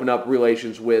going to open up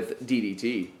relations with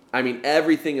DDT. I mean,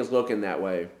 everything is looking that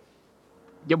way.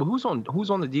 Yeah, but who's on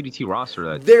the DDT roster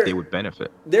that they would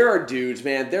benefit? There are dudes,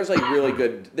 man. There's like really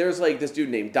good. There's like this dude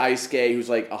named Daisuke who's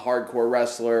like a hardcore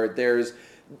wrestler. There's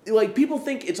like people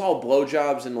think it's all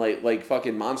blowjobs and like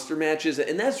fucking monster matches,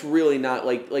 and that's really not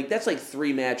like that's like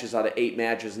 3 matches out of 8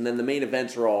 matches, and then the main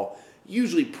events are all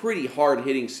usually pretty hard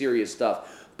hitting, serious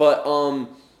stuff. But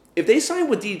if they sign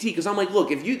with DDT, because I'm like, look,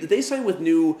 if they sign with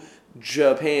New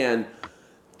Japan.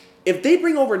 If they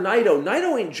bring over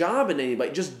Naito ain't jobbing anybody.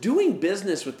 Just doing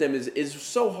business with them is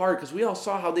so hard because we all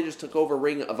saw how they just took over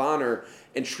Ring of Honor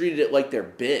and treated it like their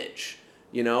bitch.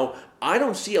 You know, I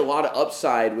don't see a lot of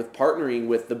upside with partnering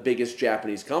with the biggest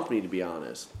Japanese company, to be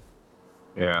honest.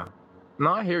 Yeah, no,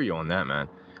 I hear you on that, man.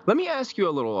 Let me ask you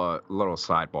a little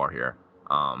sidebar here.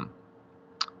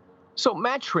 So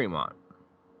Matt Tremont,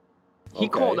 he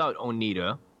called out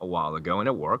Onita a while ago and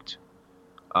it worked.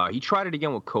 He tried it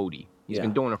again with Cody. He's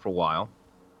been doing it for a while.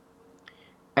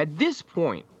 At this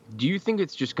point, do you think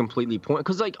it's just completely pointless?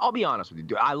 Because, like, I'll be honest with you,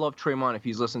 dude. I love Tremont. If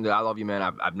he's listening to I love you, man.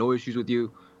 I've no issues with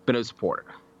you. Been a supporter.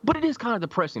 But it is kind of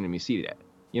depressing to me to see that.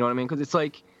 You know what I mean? Because it's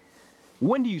like,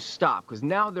 when do you stop? Because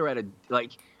now they're at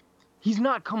he's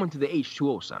not coming to the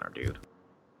H2O Center, dude.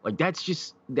 Like,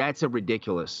 that's a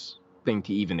ridiculous thing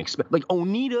to even expect. Like,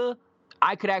 Onita,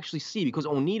 I could actually see because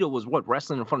Onita was,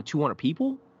 wrestling in front of 200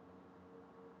 people?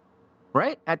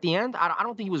 Right? At the end, I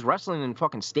don't think he was wrestling in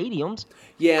fucking stadiums.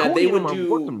 Yeah, Cody they would are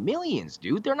working millions,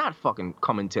 dude. They're not fucking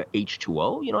coming to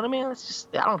H2O. You know what I mean? I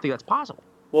don't think that's possible.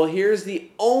 Well, here's the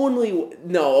only...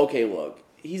 No, okay, look.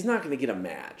 He's not going to get a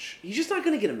match. He's just not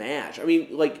going to get a match. I mean,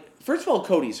 like, first of all,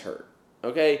 Cody's hurt.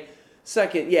 Okay?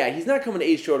 Second, yeah, he's not coming to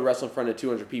H2O to wrestle in front of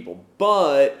 200 people.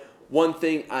 But one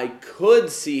thing I could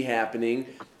see happening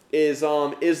is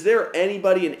there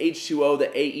anybody in H2O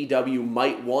that AEW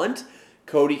might want?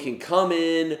 Cody can come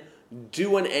in,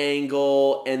 do an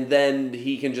angle, and then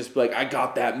he can just be like, I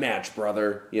got that match,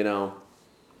 brother, you know?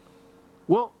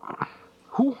 Well,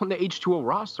 who on the H2O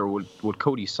roster would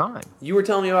Cody sign? You were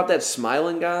telling me about that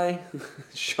smiling guy?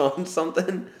 Sean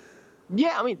something?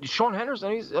 Yeah, I mean, Sean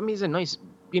Henderson, he's a nice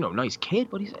kid,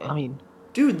 but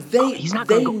dude, he's not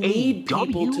they gonna go need AEW?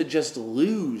 people to just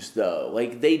lose, though.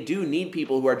 Like, they do need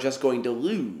people who are just going to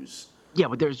lose. Yeah,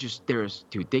 but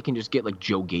dude, they can just get, like,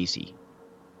 Joe Gacy.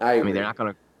 I mean, they're not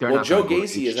going to... Well, Joe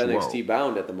Gacy is NXT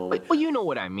bound at the moment. Well, you know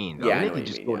what I mean, though. Yeah, they can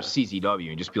just go to CZW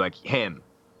and just be like, him.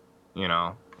 You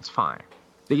know? It's fine.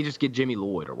 They can just get Jimmy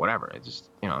Lloyd or whatever. It's just,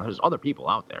 there's other people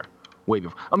out there. Way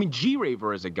before. I mean,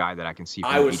 G-Raver is a guy that I can see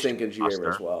from I was thinking G-Raver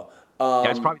as well.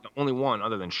 That's probably the only one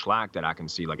other than Schlack that I can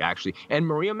see, like, actually. And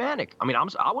Maria Manic. I mean, I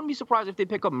wouldn't be surprised if they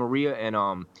pick up Maria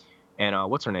and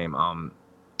what's her name?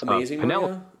 Amazing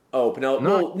Penelope. Maria? Oh,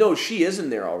 Penelope. No, she is in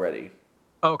there already.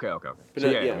 Okay. So,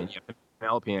 yeah. I mean,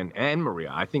 Penelope and Maria.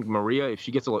 I think Maria, if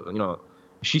she gets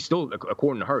she's still,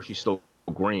 according to her, she's still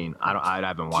green. I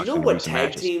haven't watched. Do you know what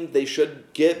tag team they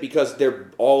should get because they're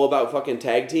all about fucking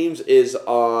tag teams? Is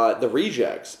the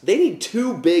Rejects? They need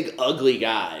 2 big ugly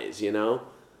guys. You know.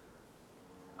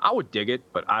 I would dig it,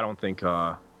 but I don't think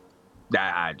I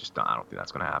don't think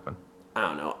that's gonna happen. I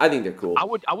don't know. I think they're cool. I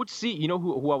would see.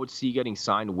 Who I would see getting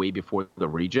signed way before the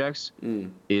Rejects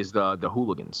is the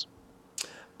Hooligans.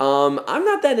 I'm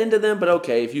not that into them, but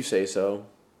okay, if you say so.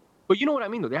 But you know what I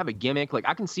mean, though? They have a gimmick. Like,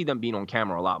 I can see them being on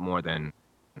camera a lot more than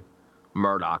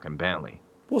Murdoch and Bentley.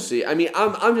 We'll see. I mean,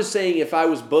 I'm just saying if I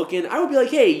was booking, I would be like,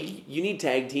 hey, you need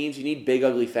tag teams. You need big,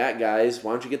 ugly, fat guys.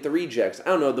 Why don't you get the Rejects? I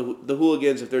don't know. The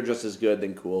Hooligans, if they're just as good,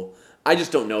 then cool. I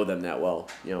just don't know them that well,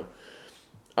 you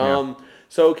know.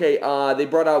 So, okay, they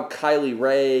brought out Kylie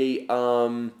Ray.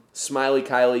 Smiley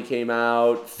Kylie came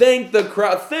out. Thank the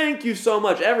crowd. Thank you so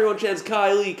much. Everyone chants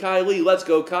Kylie. Let's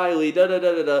go, Kylie.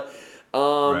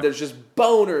 Right. There's just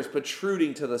boners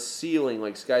protruding to the ceiling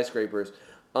like skyscrapers.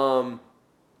 And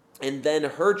then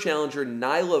her challenger,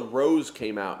 Nyla Rose,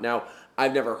 came out. Now,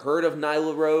 I've never heard of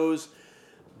Nyla Rose.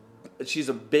 She's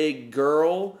a big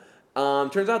girl.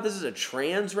 Turns out this is a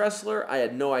trans wrestler. I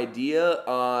had no idea.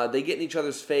 They get in each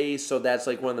other's face, so that's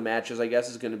like one of the matches, I guess,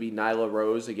 is going to be Nyla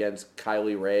Rose against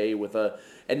Kylie Ray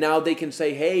and now they can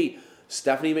say, hey,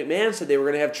 Stephanie McMahon said they were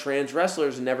going to have trans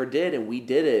wrestlers and never did, and we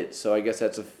did it. So I guess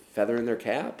that's a feather in their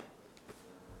cap.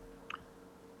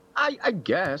 I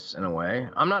guess in a way.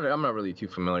 I'm not really too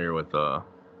familiar with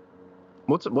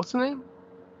what's the name?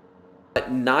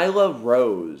 Nyla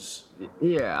Rose.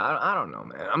 Yeah, I don't know,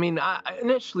 man. I mean,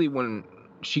 initially when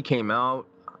she came out,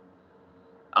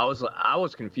 I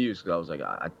was confused because I was like,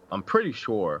 I'm pretty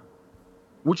sure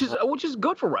which is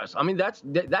good for wrestling. I mean,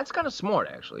 that's kind of smart,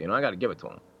 actually. You know, I got to give it to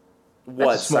him.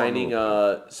 What, signing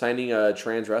a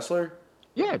trans wrestler?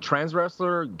 Yeah, trans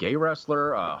wrestler, gay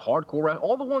wrestler, hardcore wrestler,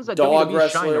 all the ones that Dog WWE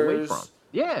shined away from. wrestlers.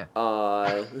 Yeah.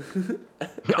 The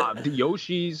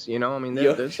Yoshis, you know, I mean,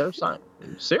 they're signing.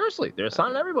 Seriously, they're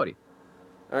signing everybody.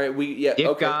 All right,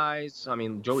 Dick guys. I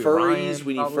mean, Joey furries. Ryan,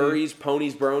 We need furries,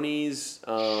 ponies, bronies.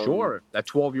 Sure, that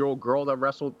 12-year-old girl that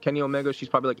wrestled Kenny Omega, she's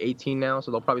probably like 18 now,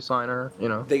 so they'll probably sign her. You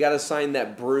know, they got to sign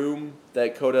that broom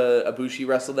that Kota Ibushi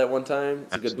wrestled that one time.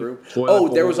 It's a good broom.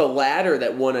 Toilet there was a ladder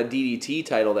that won a DDT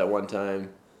title that one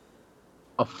time.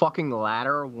 A fucking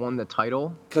ladder won the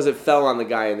title because it fell on the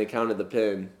guy and they counted the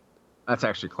pin. That's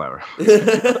actually clever.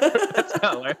 That's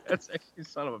hilarious. That's actually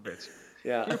son of a bitch.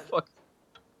 Yeah. You fucking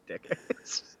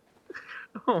dickheads.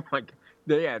 Oh my god.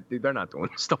 Yeah, dude, they're not doing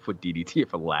stuff with DDT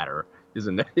if a ladder is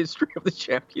in the history of the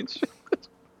championship.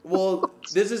 Well,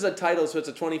 this is a title, so it's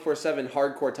a 24/7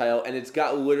 hardcore title, and it's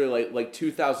got literally like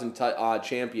 2,000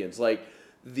 champions. Like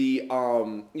the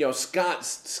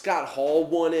Scott Hall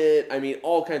won it. I mean,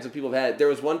 all kinds of people have had it. There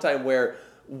was one time where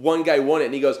one guy won it,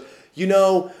 and he goes,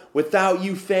 without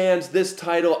you fans, this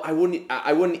title I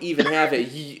wouldn't even have it.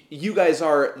 You guys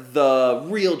are the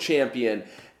real champion.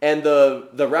 And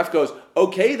the ref goes,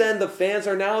 okay, then the fans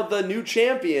are now the new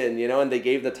champion, and they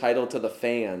gave the title to the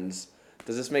fans.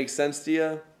 Does this make sense to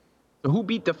you? Who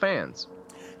beat the fans?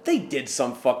 They did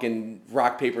some fucking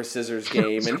rock, paper, scissors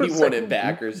game, and he won it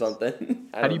back or something.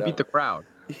 How do you beat the crowd?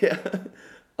 Yeah.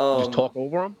 Just talk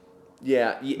over them?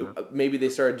 Yeah, maybe they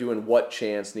started doing what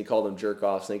chants, and he called them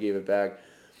jerk-offs, and they gave it back.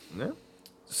 Yeah.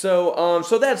 So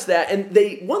that's that. And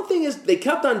one thing is, they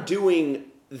kept on doing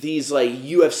these like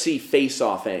UFC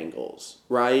face-off angles,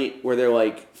 right? Where they're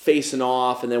like facing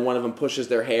off, and then one of them pushes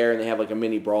their hair, and they have like a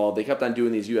mini brawl. They kept on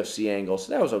doing these UFC angles,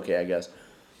 so that was okay, I guess.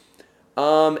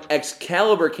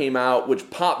 Excalibur came out, which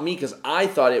popped me because I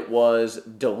thought it was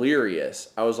Delirious.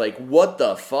 I was like, what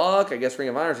the fuck? I guess Ring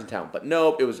of Honor's in town. But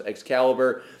nope, it was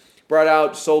Excalibur. Brought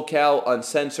out SoulCal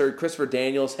Uncensored. Christopher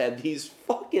Daniels had these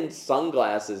fucking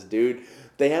sunglasses, dude.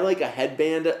 They had like a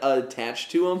headband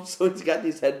attached to them, so he's got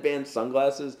these headband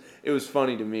sunglasses. It was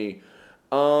funny to me.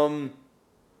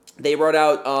 They brought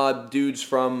out dudes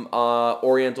from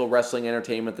Oriental Wrestling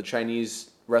Entertainment, the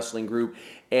Chinese wrestling group,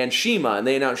 and Shima. And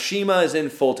they announced Shima is in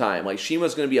full-time. Like,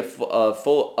 Shima's going to be a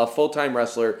full-time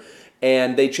wrestler,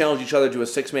 and they challenged each other to a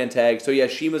 6-man tag. So, yeah,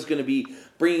 Shima's going to be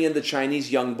bringing in the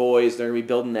Chinese young boys. They're going to be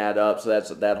building that up, so that's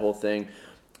that whole thing.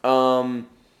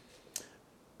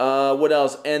 What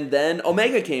else? And then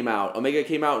Omega came out. Omega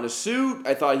came out in a suit.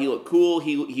 I thought he looked cool.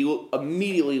 He looked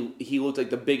like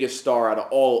the biggest star out of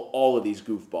all of these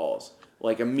goofballs.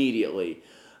 Like, immediately.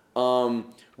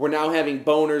 We're now having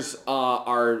boners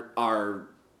are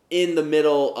in the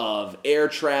middle of air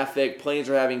traffic. Planes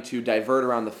are having to divert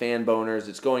around the fan boners.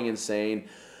 It's going insane.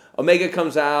 Omega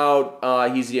comes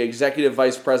out. He's the executive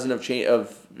vice president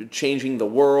of changing the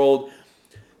world.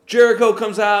 Jericho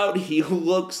comes out. He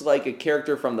looks like a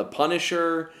character from The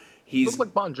Punisher. He looks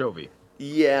like Bon Jovi.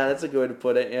 Yeah, that's a good way to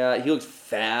put it. Yeah, he looks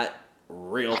fat,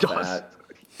 real fat.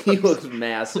 He looks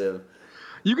massive.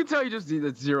 You can tell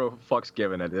that's zero fucks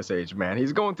given at this age, man.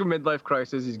 He's going through midlife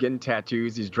crisis. He's getting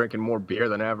tattoos. He's drinking more beer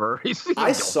than ever.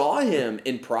 I saw him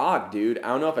in Prague, dude. I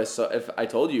don't know if I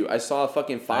told you. I saw a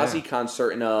fucking Fozzy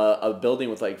concert in a building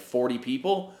with like 40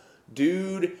 people.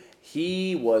 Dude,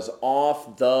 he was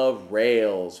off the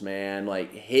rails, man.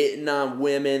 Like hitting on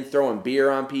women, throwing beer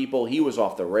on people. He was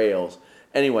off the rails.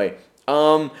 Anyway,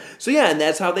 so yeah, and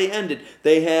that's how they ended.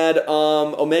 They had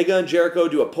Omega and Jericho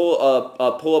do a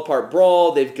pull apart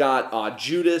brawl. They've got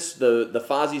Judas, the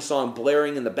Fozzy song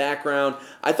blaring in the background.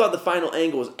 I thought the final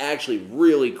angle was actually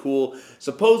really cool.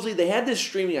 Supposedly they had this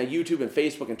streaming on YouTube and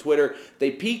Facebook and Twitter. They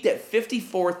peaked at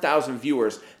 54,000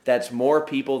 viewers. That's more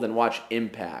people than watch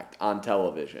Impact on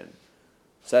television.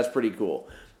 So that's pretty cool.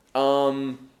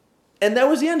 And that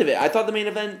was the end of it. I thought the main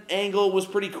event angle was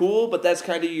pretty cool, but that's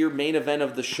kind of your main event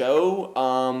of the show.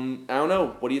 I don't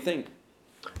know. What do you think?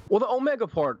 Well, the Omega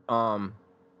part, I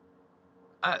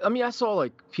mean, I saw,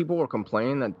 like, people were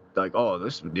complaining that, like, oh,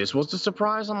 this was the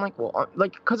surprise. I'm like, well,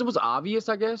 like, because it was obvious,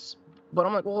 I guess. But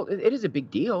I'm like, well, it is a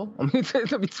big deal. I mean,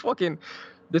 it's fucking,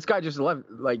 this guy just left,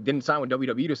 like, didn't sign with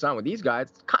WWE to sign with these guys.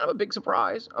 It's kind of a big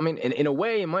surprise. I mean, in a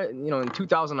way, in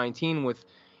 2019 with,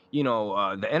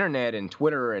 the internet and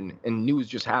Twitter and news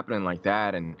just happening like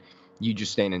that, and you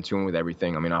just staying in tune with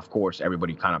everything. I mean, of course,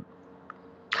 everybody kind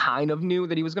of knew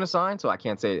that he was going to sign, so I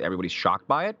can't say everybody's shocked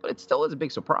by it, but it still is a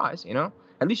big surprise,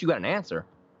 At least you got an answer.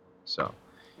 So,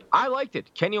 I liked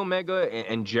it. Kenny Omega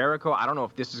and Jericho. I don't know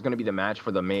if this is going to be the match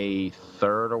for the May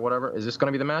 3rd or whatever. Is this going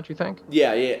to be the match, you think?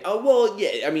 Yeah, yeah. Well,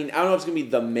 yeah. I mean, I don't know if it's gonna be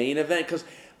the main event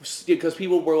because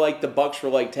people were like the Bucks were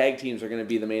like tag teams are gonna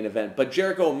be the main event, but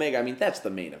Jericho Omega. I mean, that's the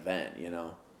main event, you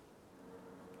know.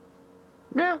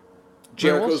 Yeah.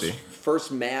 Jericho's we'll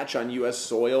first match on U.S.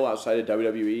 soil outside of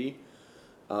WWE.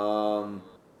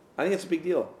 I think it's a big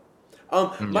deal.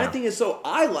 My thing is, so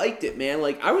I liked it, man.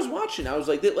 Like I was watching, I was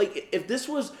like if this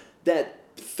was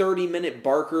that 30-minute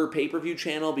Barker pay-per-view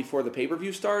channel before the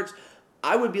pay-per-view starts,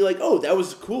 I would be like, oh, that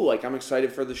was cool. Like I'm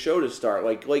excited for the show to start.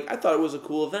 Like I thought it was a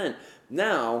cool event.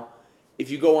 Now, if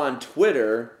you go on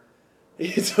Twitter,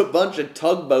 it's a bunch of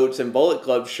tugboats and Bullet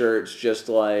Club shirts, just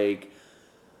like,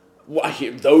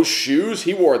 why those shoes?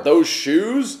 He wore those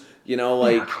shoes. You know,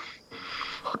 like.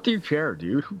 What do you care,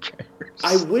 dude? Who cares?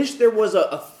 I wish there was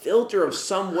a filter of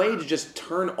some way to just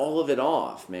turn all of it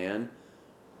off, man.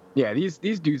 Yeah, these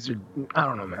dudes are, I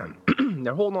don't know, man.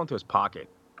 They're holding on to his pocket.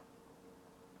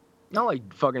 Not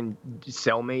like fucking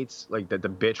cellmates, like that the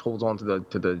bitch holds on to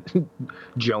the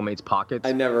jailmate's pockets.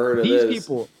 I never heard of these this.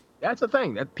 People. That's the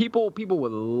thing. That people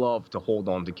would love to hold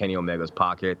on to Kenny Omega's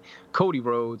pocket. Cody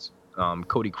Rhodes,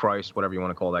 Cody Christ, whatever you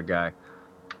want to call that guy.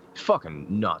 Fucking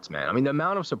nuts, man. I mean, the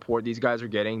amount of support these guys are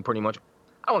getting, pretty much,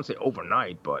 I don't want to say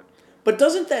overnight, but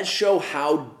doesn't that show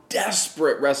how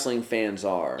desperate wrestling fans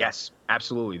are? yes,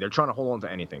 absolutely. They're trying to hold on to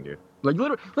anything, dude. Like,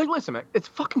 literally, like, listen, man, it's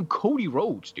fucking Cody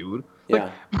Rhodes, dude. Like,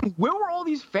 Yeah. where were all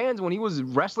these fans when he was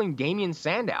wrestling Damian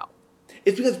Sandow?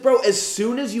 It's because, bro, as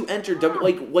soon as you enter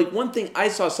like one thing I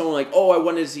saw someone like, oh, I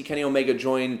wanted to see Kenny Omega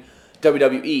join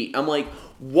WWE. I'm like,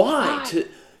 why? To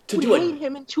we do hate it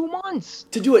him in 2 months.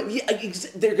 to do it. Yeah,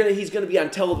 he's gonna be on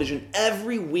television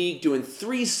every week doing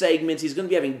 3 segments. He's gonna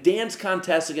be having dance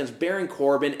contests against Baron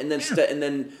Corbin, and then and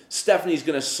then Stephanie's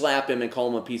gonna slap him and call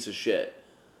him a piece of shit.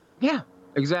 Yeah,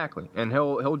 exactly. And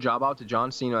he'll job out to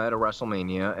John Cena at a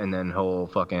WrestleMania, and then he'll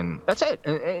fucking that's it.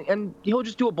 And he'll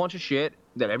just do a bunch of shit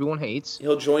that everyone hates.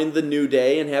 He'll join the New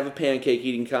Day and have a pancake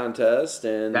eating contest,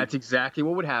 and That's exactly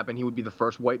what would happen. He would be the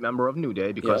first white member of New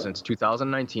Day because it's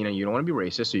 2019 and you don't want to be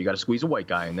racist, so you got to squeeze a white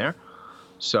guy in there.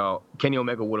 So Kenny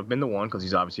Omega would have been the one because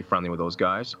he's obviously friendly with those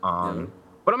guys.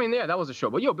 But I mean, yeah, that was a show.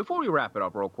 But before we wrap it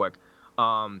up real quick,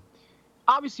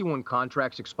 obviously when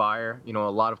contracts expire, a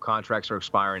lot of contracts are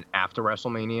expiring after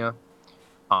WrestleMania.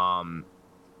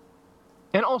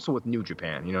 And also with New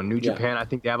Japan. New Japan, I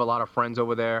think they have a lot of friends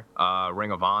over there.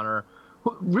 Ring of Honor.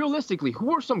 Realistically,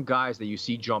 who are some guys that you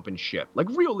see jumping ship? Like,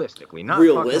 realistically, not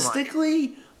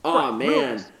realistically? Oh, Right, man.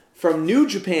 realistic. From New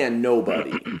Japan,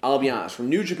 nobody. I'll be honest. From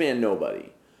New Japan,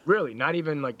 nobody. Really? Not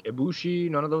even, like, Ibushi?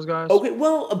 None of those guys? Okay,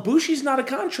 well, Ibushi's not a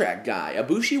contract guy.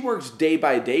 Ibushi works day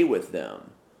by day with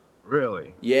them.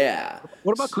 Really? Yeah.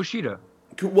 What about Kushida?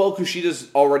 Well,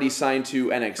 Kushida's already signed to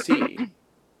NXT.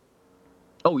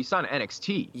 Oh, he signed to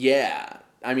NXT. Yeah.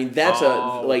 I mean, that's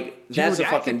that's a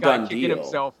fucking done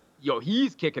deal.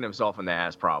 He's kicking himself in the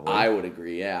ass, probably. I would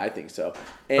agree. Yeah, I think so.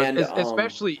 And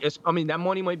especially, that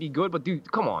money might be good, but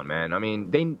dude, come on, man. I mean,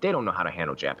 they don't know how to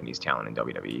handle Japanese talent in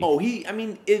WWE. Oh,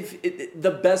 if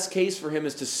the best case for him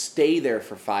is to stay there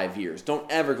for 5 years. Don't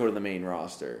ever go to the main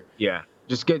roster. Yeah,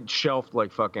 just get shelved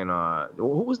like fucking.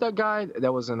 Who was that guy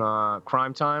that was in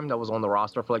Crime Time that was on the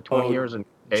roster for like 20 years and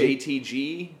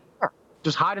JTG?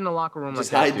 Just hide in the locker room.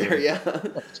 Just like hide that, there, dude.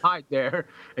 yeah. Just hide there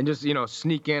and just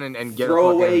sneak in and get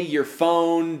throw away your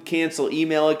phone, cancel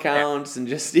email accounts, and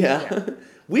just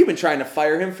We've been trying to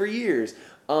fire him for years.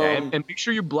 And make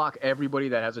sure you block everybody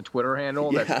that has a Twitter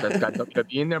handle that's got WWE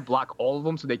in there. Block all of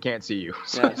them so they can't see you.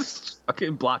 So just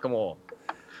fucking block them all.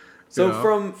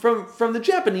 So from the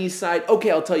Japanese side, okay,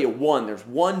 I'll tell you one. There's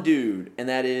one dude, and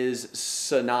that is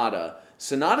Sonata.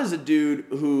 Sonata's a dude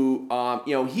who,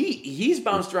 he's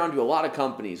bounced around to a lot of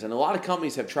companies, and a lot of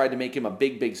companies have tried to make him a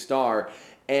big star.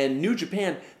 And New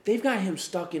Japan, they've got him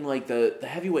stuck in like the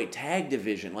heavyweight tag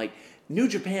division. Like New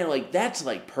Japan, like that's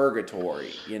like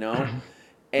purgatory, And,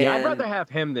 yeah, I'd rather have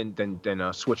him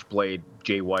than Switchblade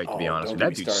Jay White, to be honest.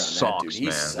 That dude sucks,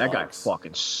 man. That guy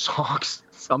fucking sucks.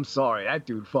 I'm sorry, that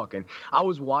dude fucking. I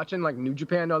was watching like New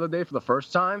Japan the other day for the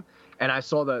first time, and I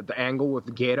saw the angle with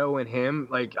Gedo and him,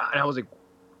 like, and I was like,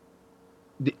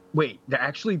 wait, they're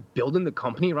actually building the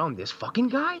company around this fucking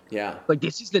guy? Yeah. Like,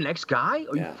 this is the next guy?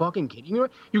 Are you fucking kidding me?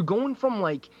 You're going from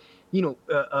like,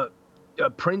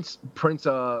 Prince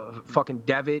fucking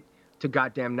Devitt to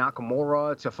goddamn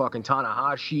Nakamura to fucking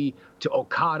Tanahashi to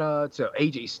Okada to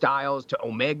AJ Styles to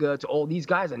Omega to all these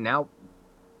guys, and now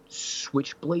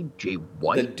Switchblade Jay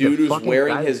White, the dude who's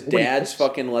wearing his dad's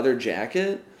fucking leather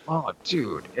jacket. Oh,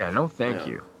 dude, no, thank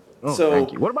you. No,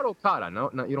 thank you. What about Okada? No,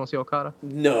 you don't see Okada?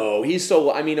 No, he's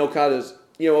so. I mean, Okada's.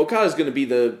 Okada's going to be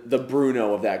the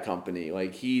Bruno of that company.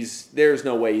 Like there's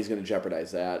no way he's going to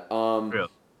jeopardize that. Really?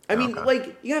 I mean, Okay.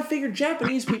 like, you gotta figure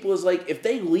Japanese people is like, if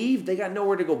they leave, they got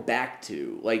nowhere to go back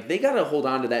to. Like, they gotta hold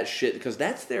on to that shit because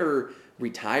that's their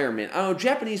retirement. I don't know,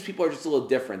 Japanese people are just a little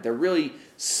different. They're really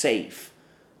safe.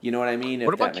 You know what I mean?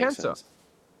 What If about that makes Kenta? sense.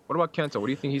 What about Kenta? What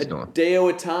do you think he's doing?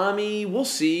 Hideo Itami, we'll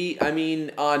see. I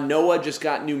mean, Noah just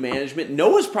got new management.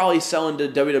 Noah's probably selling to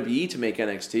WWE to make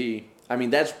NXT. I mean,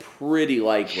 that's pretty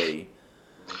likely.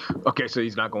 Okay, so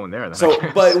he's not going there then. So,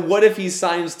 but what if he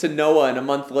signs to Noah and a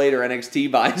month later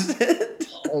NXT buys it?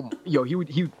 Yo, he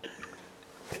would.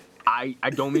 I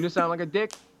don't mean to sound like a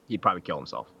dick. He'd probably kill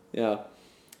himself. Yeah.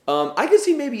 I could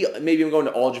see maybe I'm going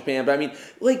to All Japan, but I mean,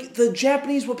 like the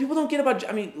Japanese, what people don't get about,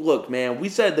 I mean, look, man, we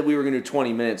said that we were going to do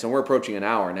 20 minutes, and we're approaching an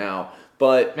hour now.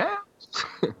 But Yeah.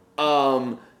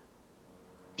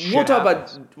 we'll talk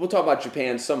about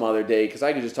Japan some other day because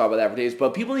I could just talk about that for days.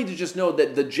 But people need to just know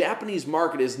that the Japanese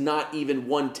market is not even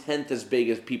 1/10 as big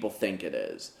as people think it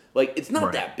is. Like it's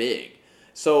not that big.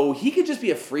 So he could just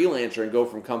be a freelancer and go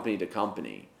from company to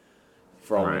company,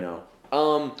 for all we know.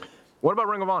 What about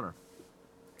Ring of Honor?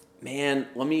 Man,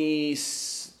 I mean,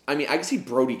 I can see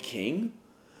Brody King,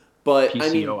 but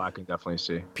PCO, I can definitely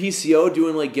see PCO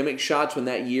doing like gimmick shots when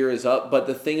that year is up. But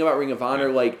the thing about Ring of Honor,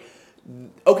 like,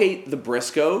 okay, the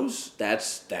Briscoes,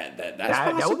 that's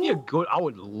possible. That would be a good. I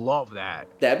would love that.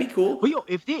 That'd be cool. But yo,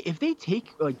 if they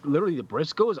take like literally the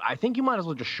Briscoes, I think you might as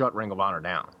well just shut Ring of Honor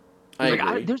down. I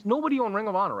agree. There's nobody on Ring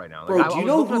of Honor right now. Bro, do you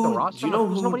know who? There's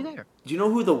nobody there. Do you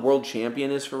know who the world champion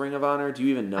is for Ring of Honor? Do you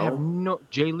even know? I have no.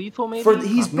 Jay Lethal, maybe.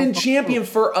 He's been champion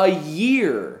for a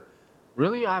year.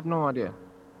 Really, I have no idea.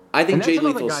 I think Jay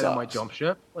Lethal sucks. That might jump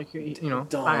ship. Like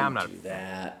Don't I'm not do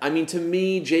that. I mean, to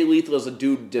me, Jay Lethal is a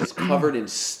dude that's covered in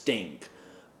stink.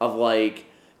 Of like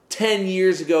 10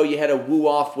 years ago, you had a woo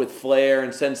off with Flair,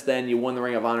 and since then, you won the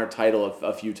Ring of Honor title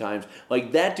a few times.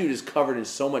 Like that dude is covered in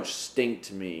so much stink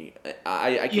to me.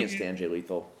 I can't stand Jay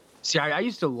Lethal. See, I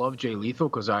used to love Jay Lethal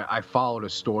because I followed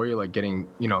his story, like getting,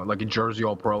 like a Jersey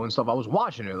All Pro and stuff. I was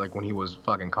watching it like when he was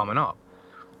fucking coming up.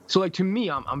 So like to me,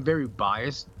 I'm very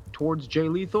biased towards Jay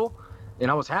Lethal,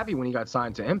 and I was happy when he got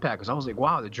signed to Impact because I was like,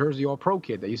 wow, the Jersey All Pro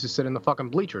kid that used to sit in the fucking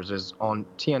bleachers is on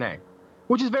TNA,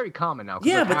 which is very common now.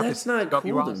 Yeah, but that's not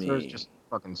cool to me. Just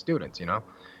fucking students, Yeah,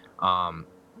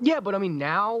 but I mean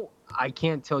now I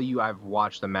can't tell you I've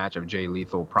watched a match of Jay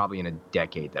Lethal probably in a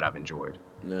decade that I've enjoyed.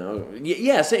 No,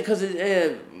 yeah, because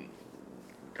I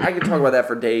could talk about that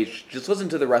for days. Just listen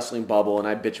to the Wrestling Bubble, and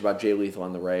I bitch about Jay Lethal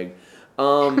on the reg.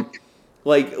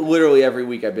 Like literally every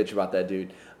week, I bitch about that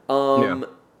dude.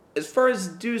 As far as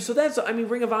dudes, so that's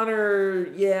Ring of Honor,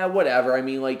 yeah, whatever. I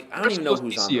mean, like I don't even know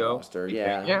who's on the roster.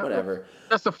 Yeah, whatever.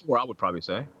 That's the four I would probably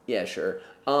say. Yeah, sure.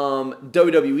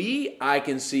 WWE, I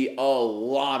can see a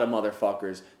lot of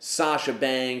motherfuckers. Sasha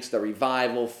Banks, The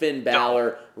Revival, Finn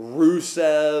Balor,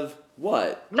 Rusev.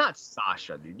 What? Not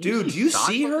Sasha, dude. Do you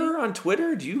see her on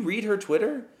Twitter? Do you read her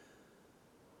Twitter?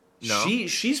 No.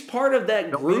 She's part of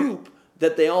that group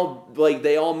that they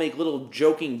all make little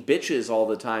joking bitches all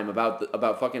the time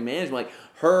about fucking management. Like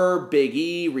her, Big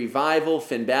E, Revival,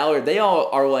 Finn Balor, they all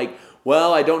are like,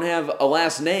 well, I don't have a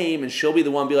last name, and she'll be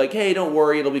the one be like, hey, don't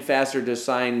worry, it'll be faster to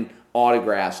sign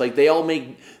autographs. Like they all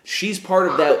make. She's part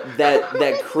of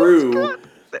that crew.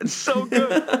 That's so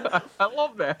good. I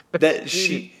love that. That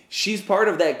she's part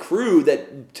of that crew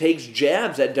that takes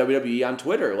jabs at WWE on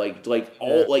Twitter, like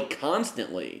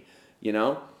constantly,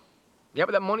 Yeah,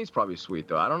 but that money's probably sweet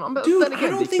though. I don't know. Dude, I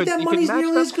don't think that money's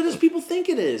nearly as good as people think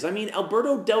it is. I mean,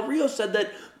 Alberto Del Rio said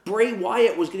that Bray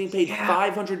Wyatt was getting paid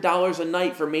 $500 a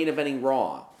night for main eventing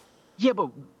Raw. Yeah,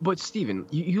 but Steven,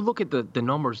 you look at the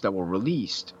numbers that were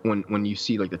released when you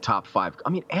see like the top 5. I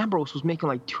mean, Ambrose was making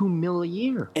like $2 million a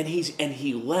year, and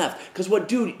he left because what,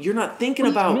 dude? You're not thinking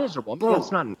he's about miserable, bro.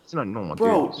 It's not normal,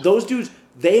 bro. dudes. Those dudes,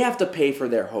 they have to pay for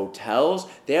their hotels,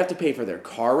 they have to pay for their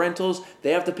car rentals, they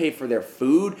have to pay for their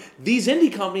food. These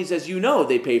indie companies, as you know,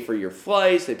 they pay for your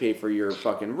flights, they pay for your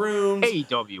fucking rooms.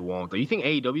 AEW won't though. You think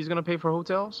AEW is gonna pay for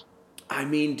hotels? I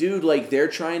mean, dude, like they're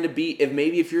trying to be.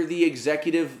 If you're the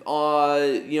executive,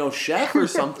 chef or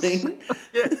something.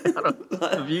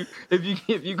 If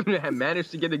you could have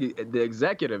managed to get the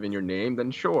executive in your name,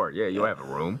 then sure, yeah, you have a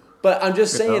room. But I'm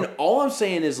just saying. All I'm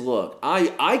saying is, look,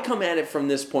 I come at it from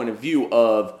this point of view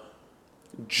of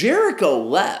Jericho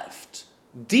left,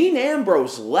 Dean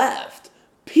Ambrose left.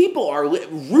 People are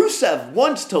Rusev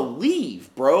wants to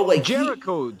leave, bro. Like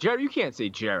Jericho, you can't say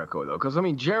Jericho though, because I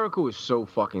mean Jericho is so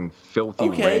fucking filthy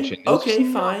rich. And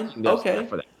okay, fine, okay.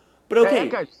 For that. But okay,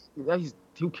 that guy,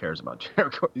 who cares about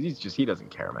Jericho? He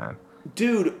doesn't care, man.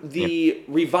 Dude, the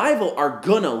Revival are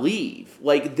gonna leave.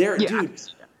 Like dude.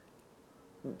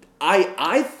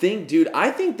 I think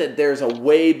that there's a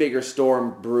way bigger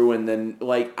storm brewing than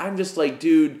like I'm just like,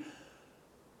 dude.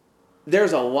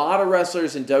 There's a lot of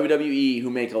wrestlers in WWE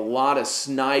who make a lot of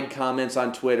snide comments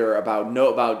on Twitter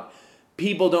about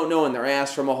people don't know in their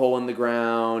ass from a hole in the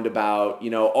ground, about,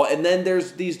 and then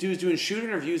there's these dudes doing shoot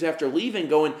interviews after leaving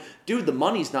going, dude, the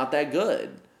money's not that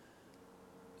good.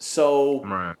 So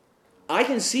right. I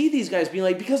can see these guys being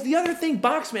like, because the other thing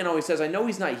Boxman always says, I know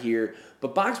he's not here,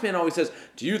 but Boxman always says,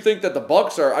 do you think that the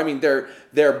Bucks are, I mean,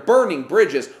 they're burning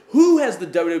bridges. Who has the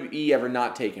WWE ever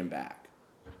not taken back?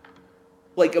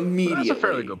 Like, immediately. That's a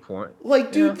fairly good point.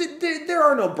 Like, dude, there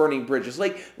are no burning bridges.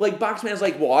 Like Boxman's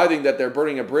like, well, I think that they're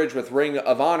burning a bridge with Ring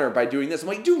of Honor by doing this. I'm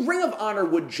like, dude, Ring of Honor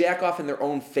would jack off in their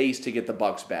own face to get the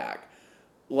Bucks back.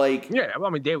 Like, yeah, I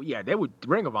mean, they would.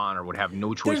 Ring of Honor would have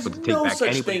no choice but to take back There's no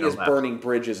such thing as burning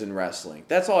bridges in wrestling.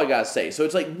 That's all I gotta say. So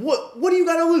it's like, what do you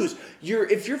gotta lose?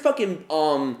 If you're fucking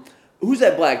who's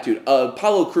that black dude?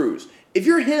 Apollo Crews. If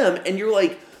you're him and you're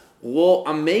like, well,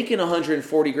 I'm making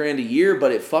 $140,000 a year,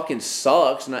 but it fucking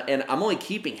sucks, and I'm only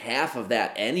keeping half of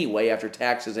that anyway after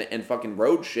taxes and fucking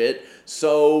road shit.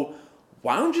 So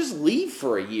why don't you just leave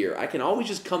for a year? I can always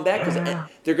just come back because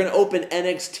they're going to open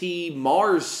NXT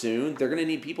Mars soon. They're going to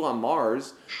need people on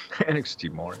Mars.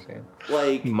 NXT Mars, man.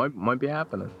 Like, might be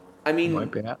happening. I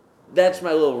mean, that's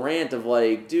my little rant of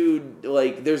like, dude,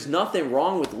 like, there's nothing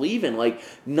wrong with leaving. Like,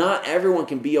 not everyone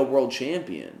can be a world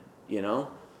champion, you know?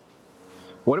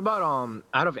 What about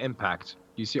out of Impact?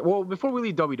 You see, well, before we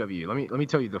leave WWE, let me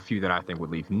tell you the few that I think would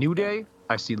leave. New Day,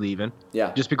 I see leaving.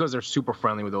 Yeah. Just because they're super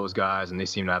friendly with those guys and they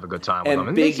seem to have a good time with them.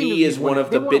 And Big E is one of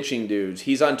the bitching dudes.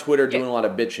 He's on Twitter doing a lot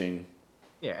of bitching.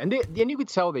 Yeah, and you could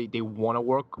tell they want to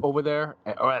work over there,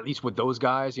 or at least with those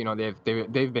guys. You know,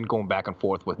 they've been going back and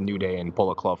forth with New Day and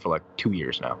Bullet Club for like 2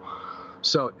 years now.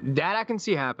 So that I can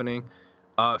see happening.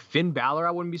 Finn Balor,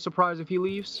 I wouldn't be surprised if he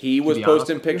leaves. He was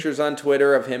posting pictures on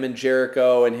Twitter of him and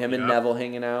Jericho and him and Neville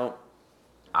hanging out.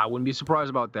 I wouldn't be surprised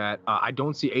about that. I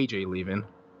don't see AJ leaving.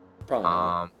 Probably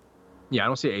not. Yeah, I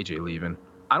don't see AJ leaving.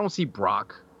 I don't see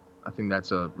Brock. I think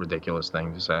that's a ridiculous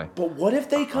thing to say. But what if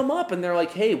they come up and they're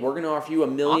like, hey, we're going to offer you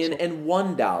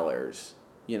 $1,001,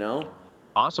 you know?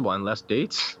 Possible, and less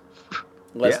dates.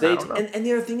 Less dates. And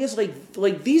the other thing is,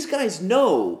 like these guys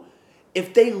know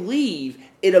if they leave,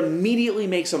 it immediately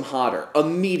makes them hotter.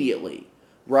 Immediately.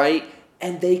 Right?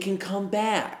 And they can come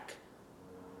back.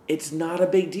 It's not a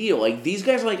big deal. Like, these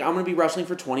guys are like, I'm going to be wrestling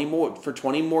for 20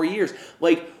 more years.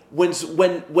 Like, when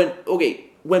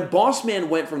Boss Man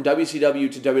went from WCW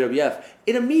to WWF,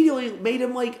 it immediately made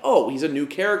him like, oh, he's a new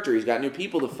character. He's got new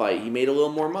people to fight. He made a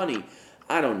little more money.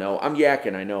 I don't know. I'm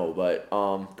yakking, I know, but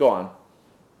go on.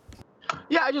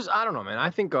 Yeah, I don't know, man. I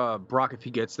think Brock, if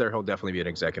he gets there, he'll definitely be an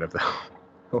executive, though.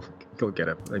 He'll get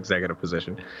an executive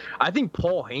position. I think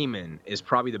Paul Heyman is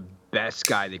probably the best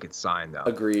guy they could sign, though.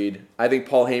 Agreed. I think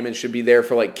Paul Heyman should be there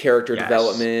for, like, character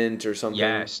development or something.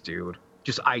 Yes, dude.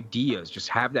 Just ideas. Just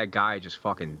have that guy just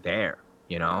fucking there,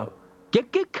 you know?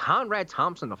 Get Conrad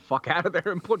Thompson the fuck out of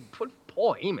there and put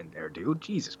Paul Heyman there, dude.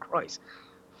 Jesus Christ.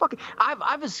 Fucking,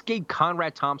 I've escaped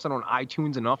Conrad Thompson on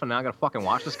iTunes enough, and now I gotta fucking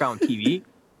watch this guy on TV.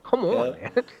 Come on,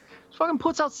 man. This fucking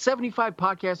puts out 75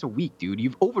 podcasts a week, dude.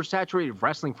 You've oversaturated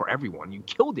wrestling for everyone. You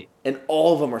killed it. And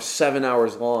all of them are 7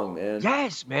 hours long, man.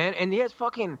 Yes, man. And he has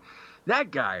fucking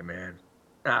that guy, man.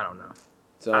 I don't know.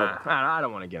 So I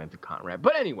don't want to get into Conrad.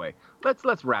 But anyway,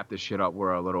 let's wrap this shit up.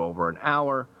 We're a little over an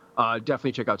hour.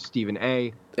 Definitely check out Stephen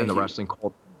A. and the Wrestling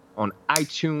Cult on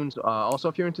iTunes. Also,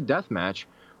 if you're into death matches,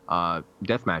 I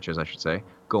should say,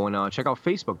 go and check out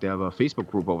Facebook. They have a Facebook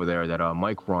group over there that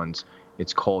Mike runs.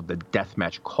 It's called the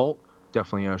Deathmatch Cult.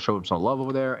 Definitely show them some love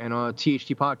over there. And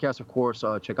THT Podcast, of course.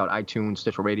 Check out iTunes,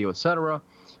 Stitcher Radio, etc.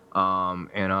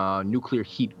 And Nuclear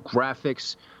Heat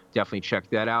Graphics. Definitely check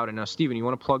that out. And Steven, you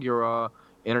want to plug your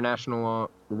International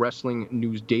Wrestling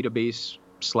News Database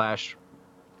 /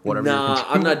 whatever? Nah,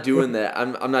 I'm not doing that.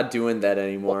 I'm not doing that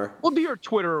anymore. We'll do your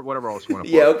Twitter or whatever else you want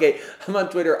to plug. Yeah, okay. I'm on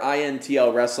Twitter,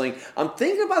 INTL Wrestling. I'm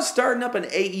thinking about starting up an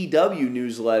AEW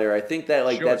newsletter. I think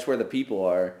that that's where the people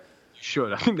are.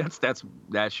 Should. I think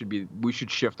that should be. We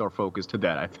should shift our focus to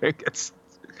that. I think that's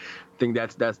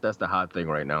the hot thing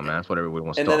right now, man. That's what everybody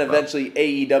wants to talk about. And then eventually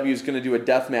AEW is going to do a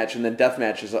death match, and then death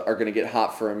matches are going to get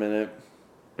hot for a minute.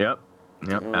 Yep,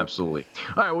 absolutely.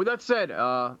 All right. With that said,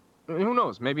 who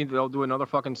knows? Maybe they'll do another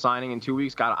fucking signing in 2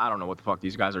 weeks. God, I don't know what the fuck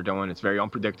these guys are doing. It's very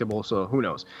unpredictable. So who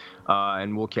knows?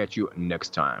 And we'll catch you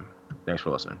next time. Thanks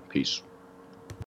for listening. Peace.